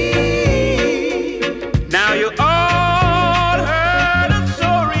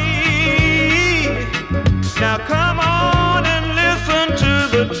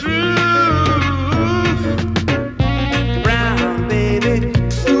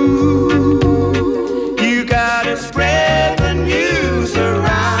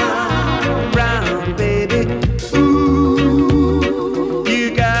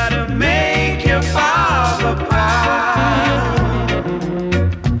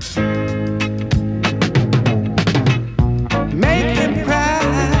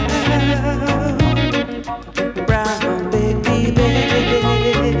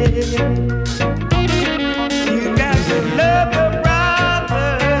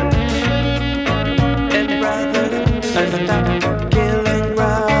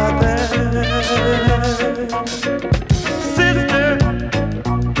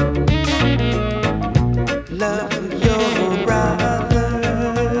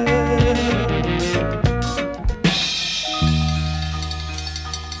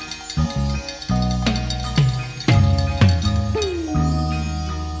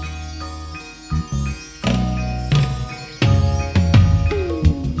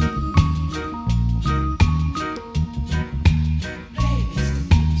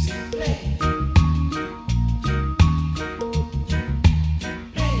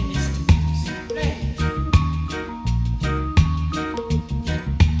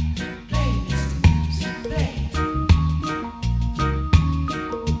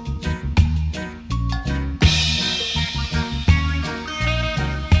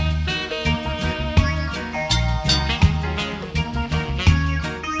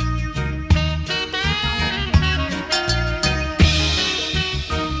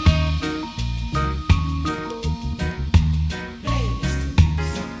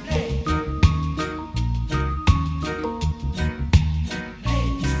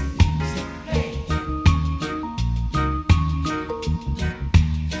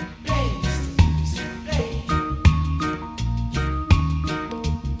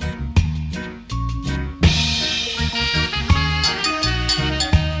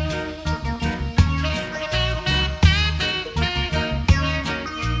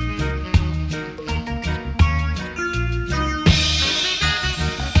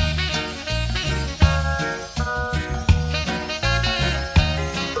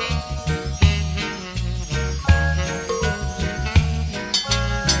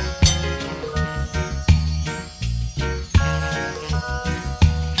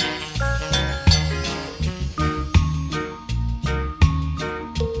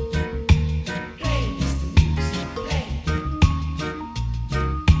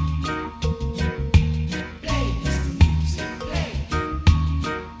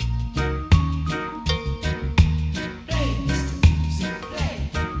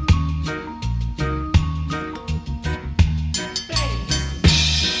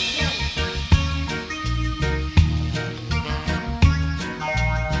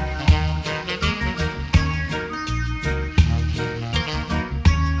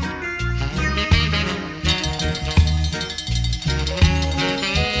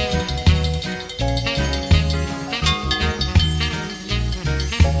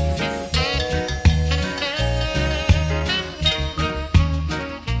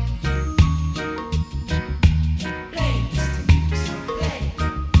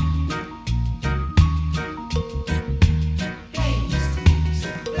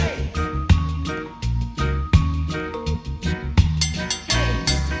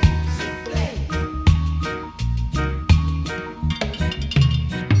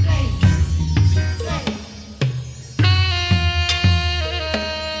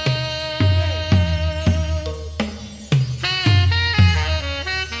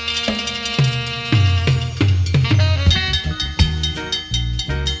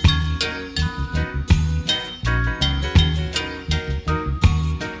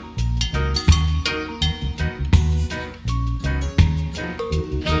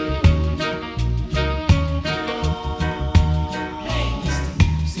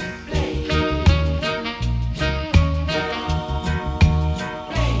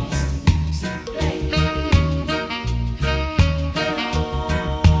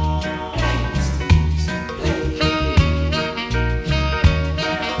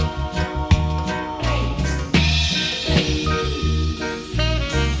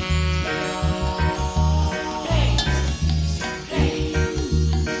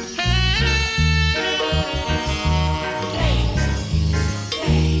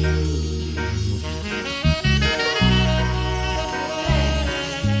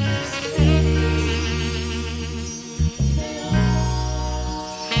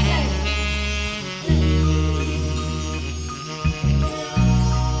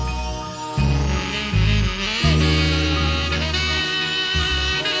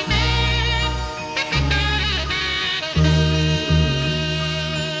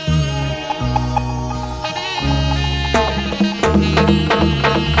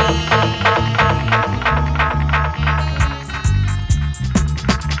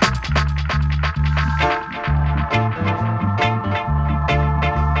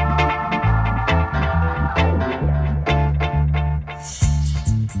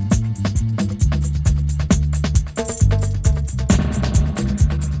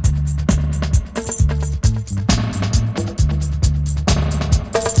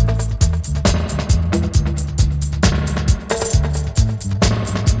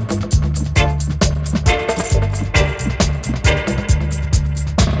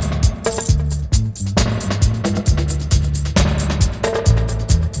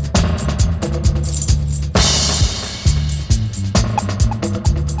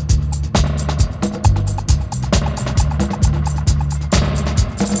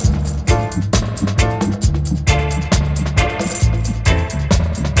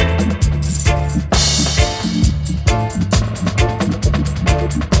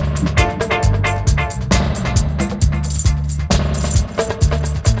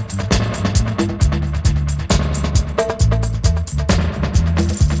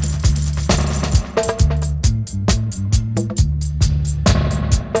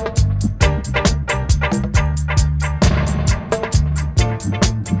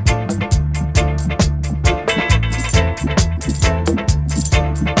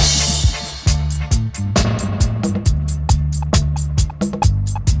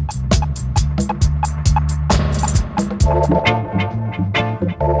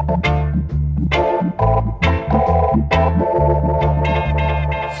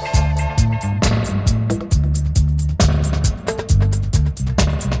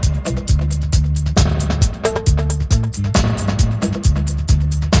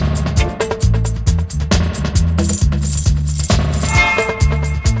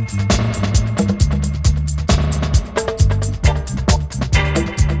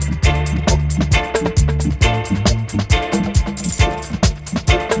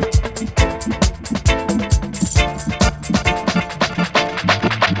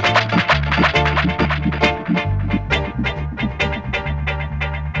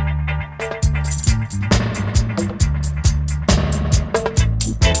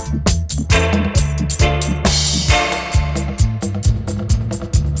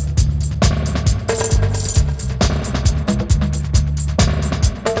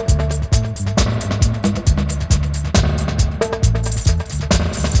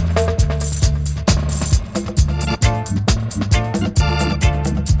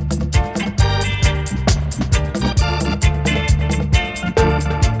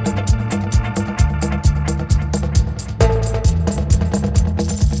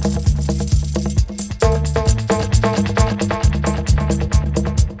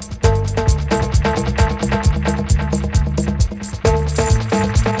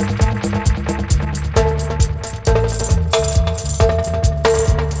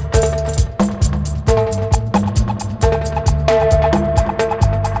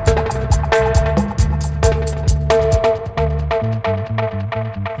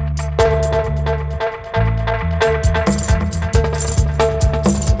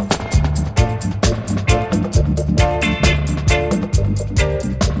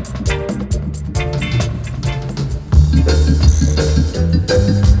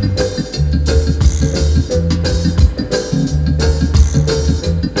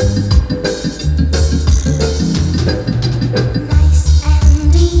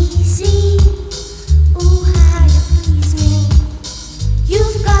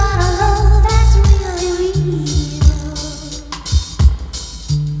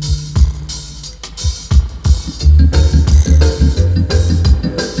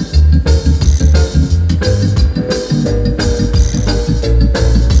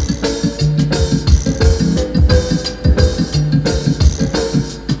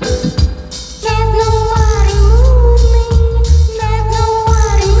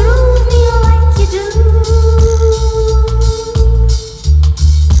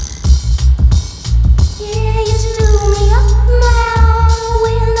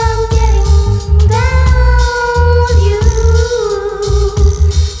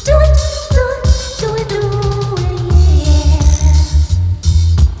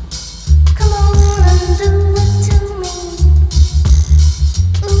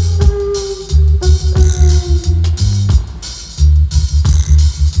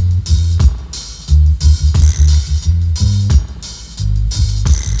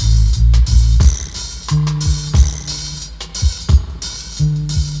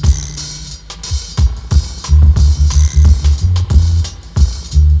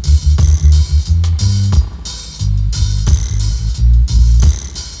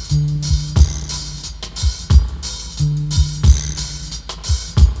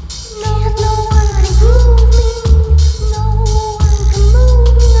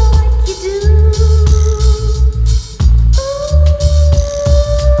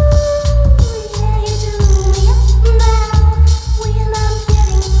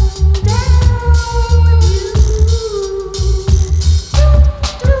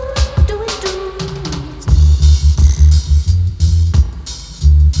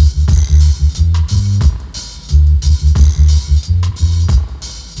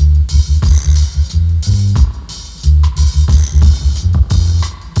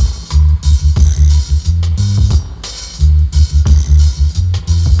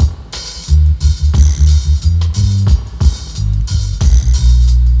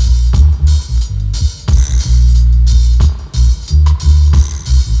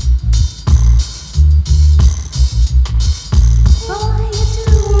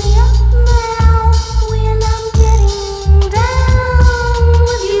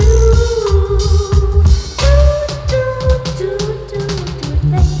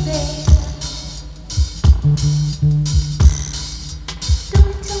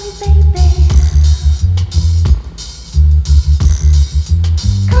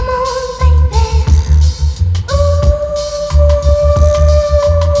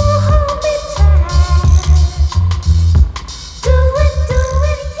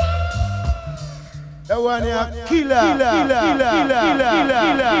one ya killer.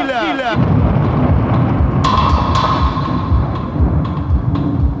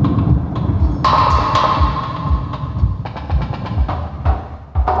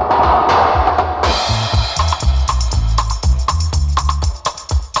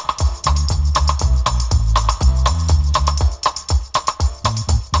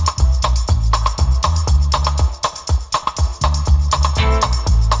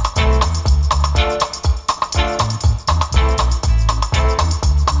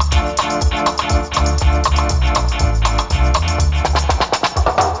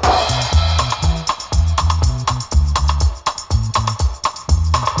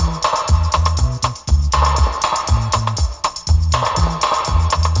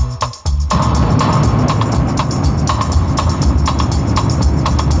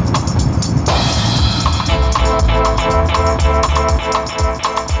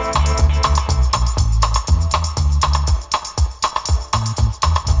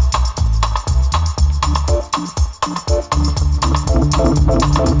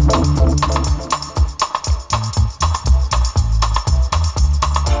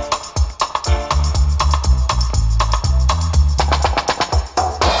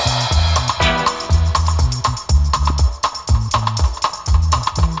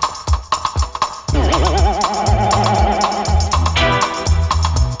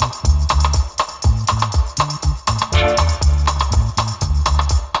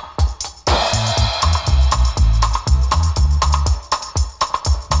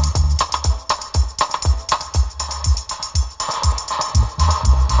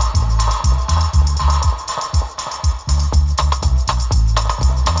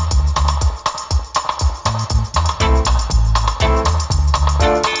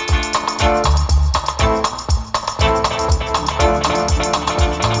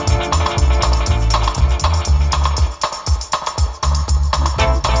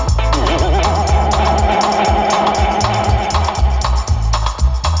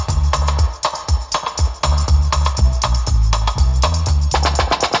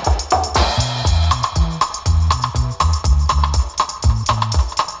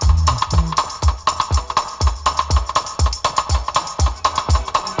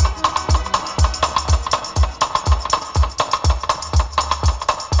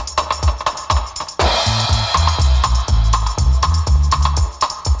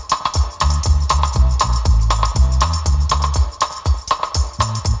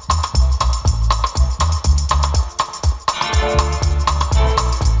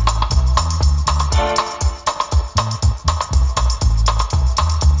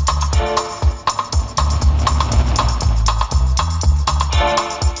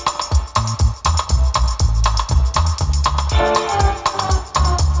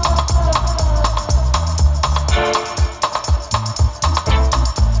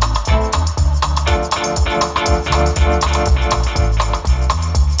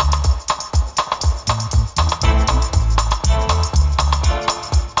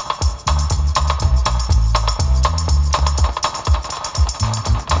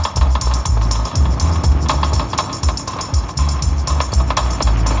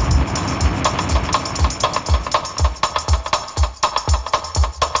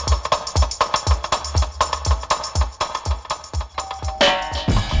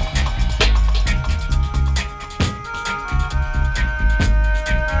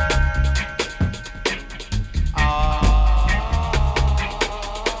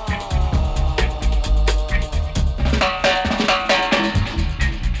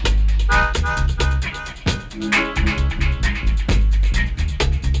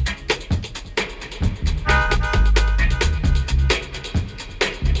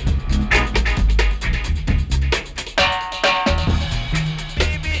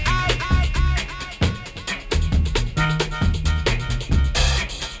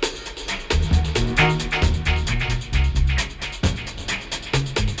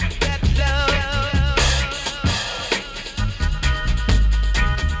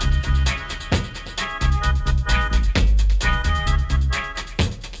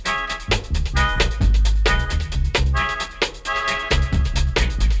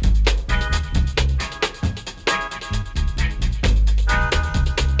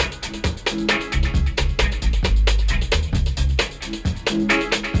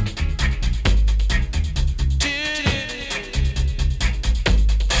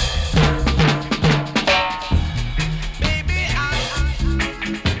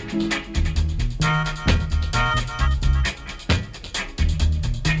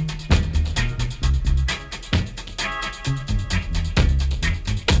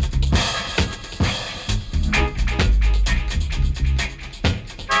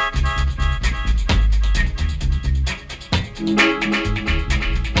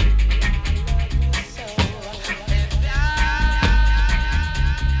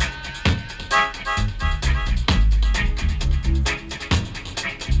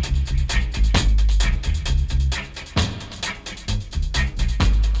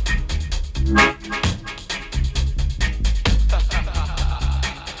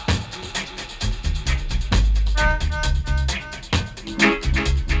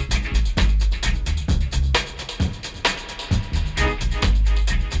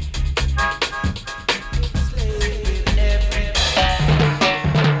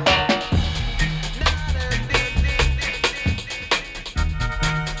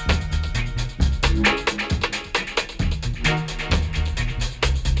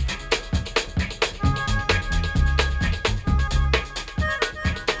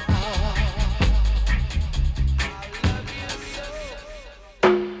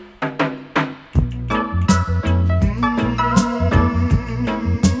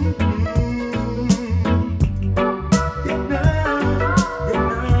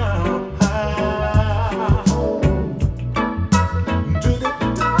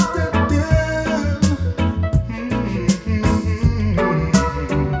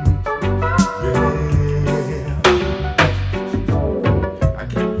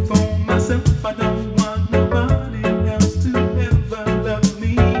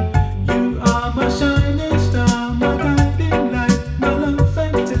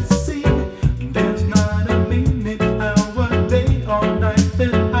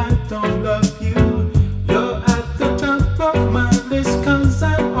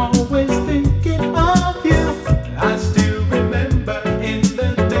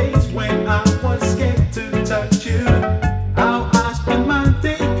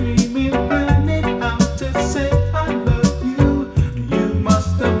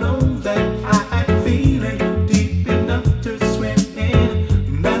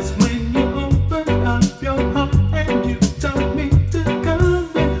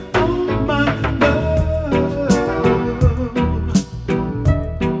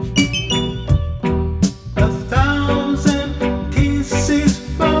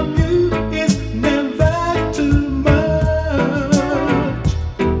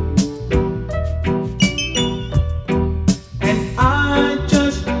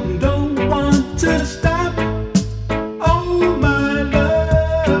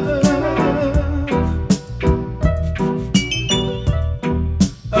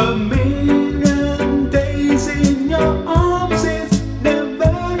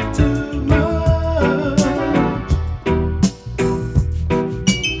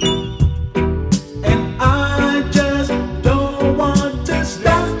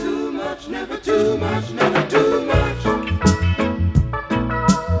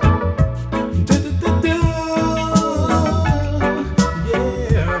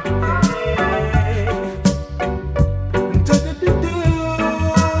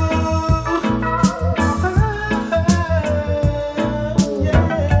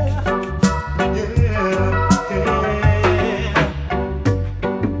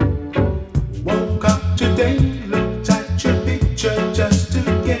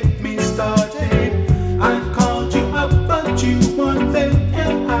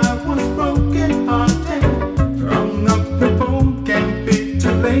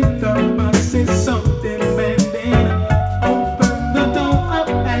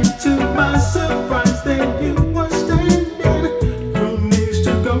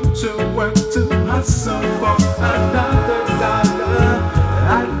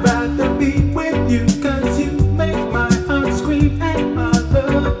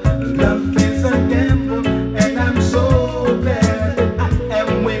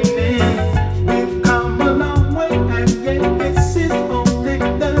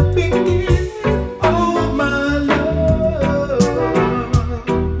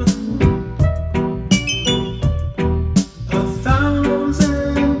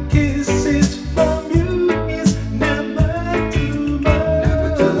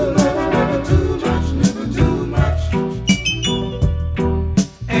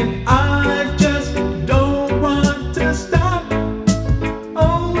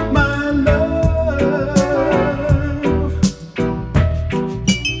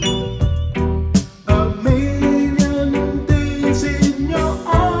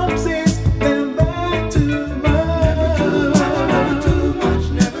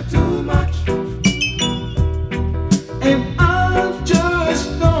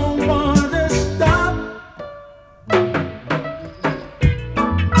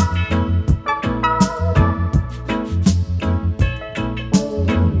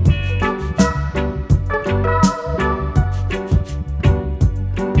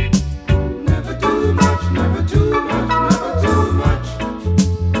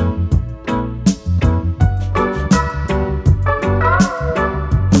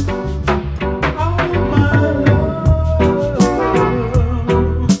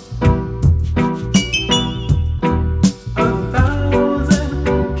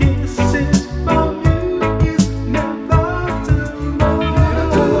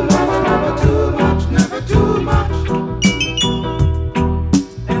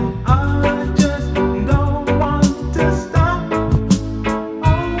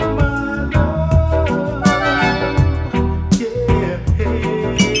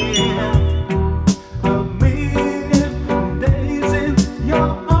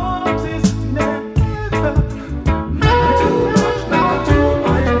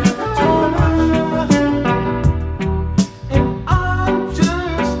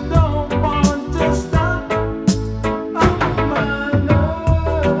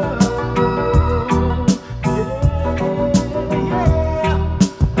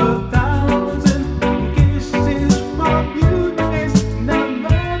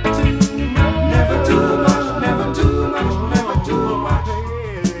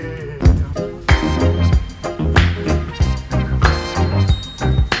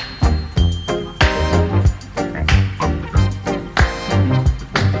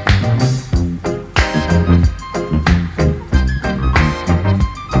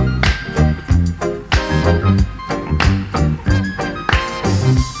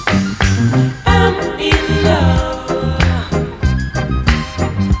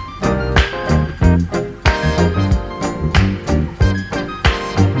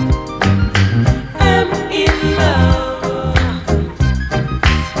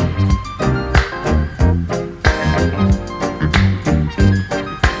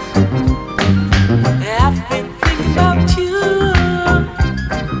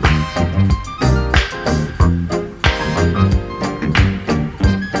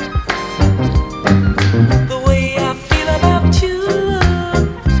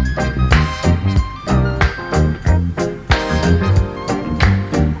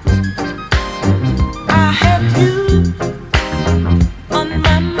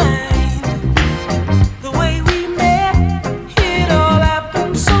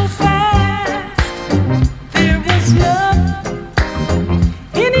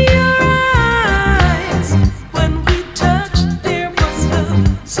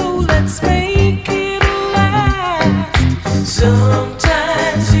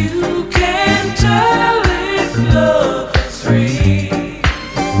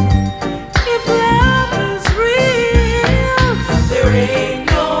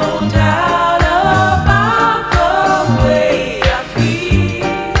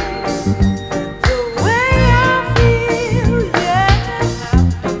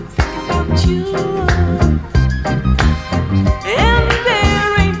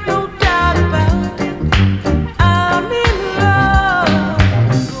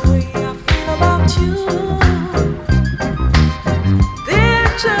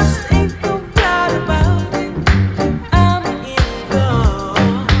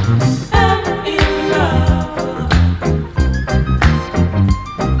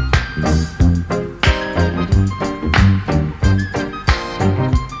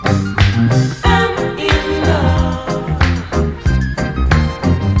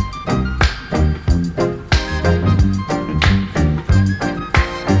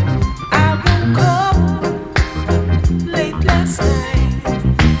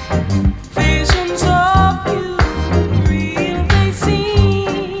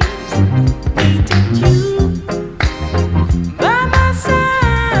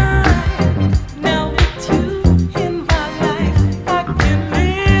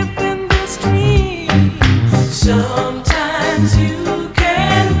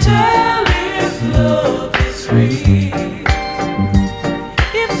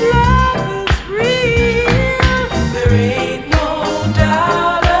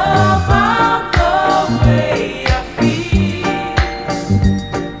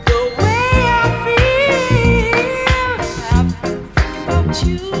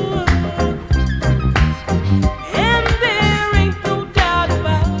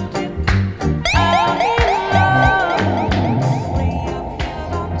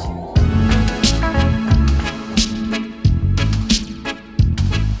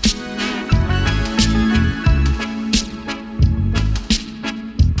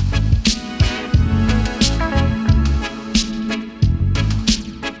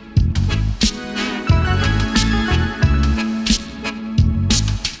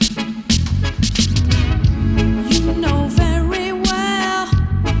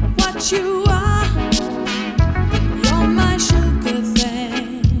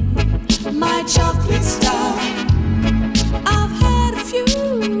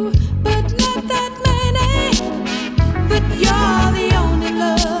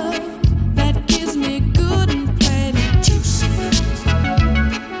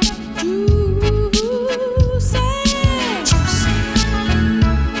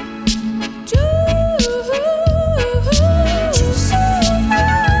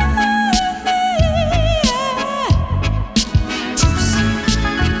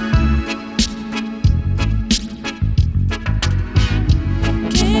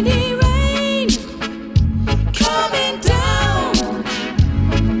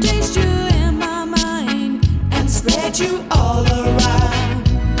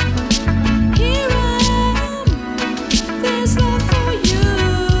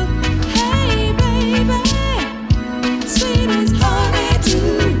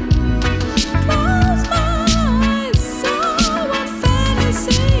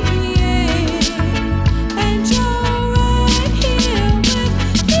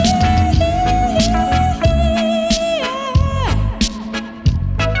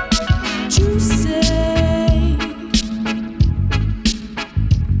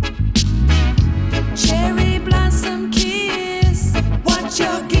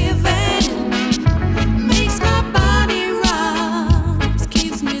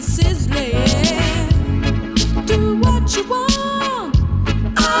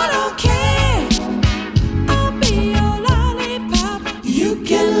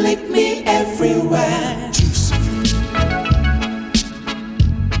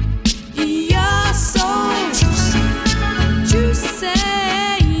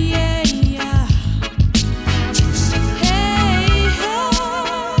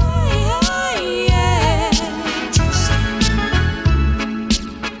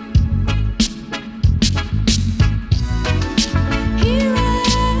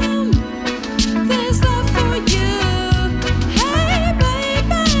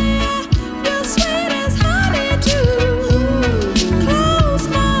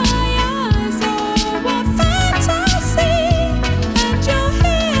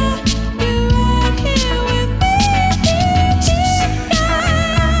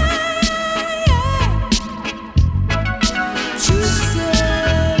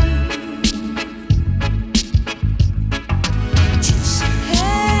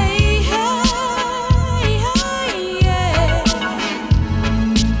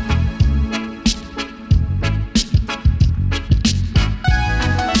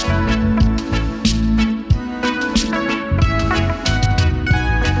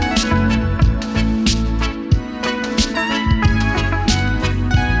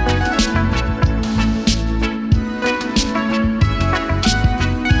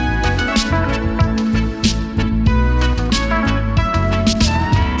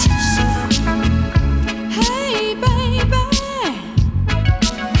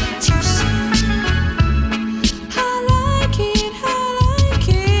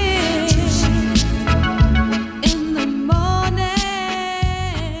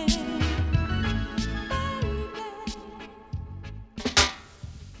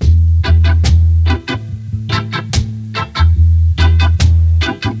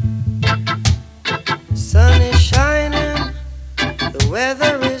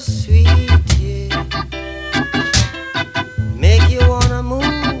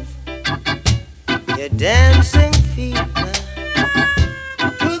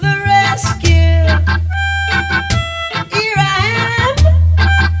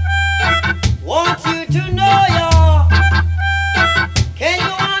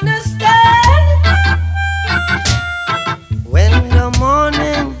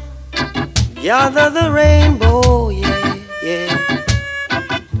 gather the rainbow, yeah, yeah.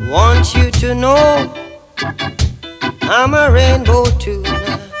 Want you to know I'm a rainbow too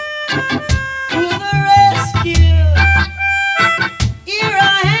now. To the rescue, here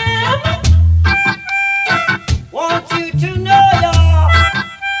I am. Want you to know, y'all.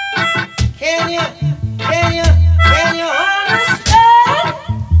 Can you understand?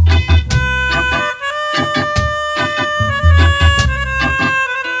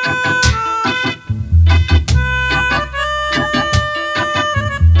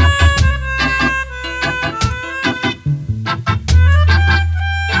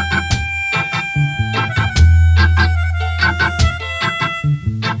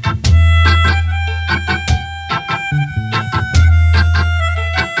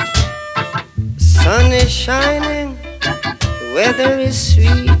 Sun is shining, the weather is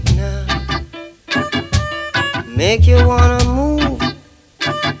sweet now. Make you wanna move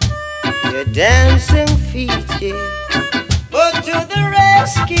your dancing feet, yeah. But to the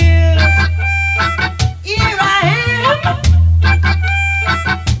rescue,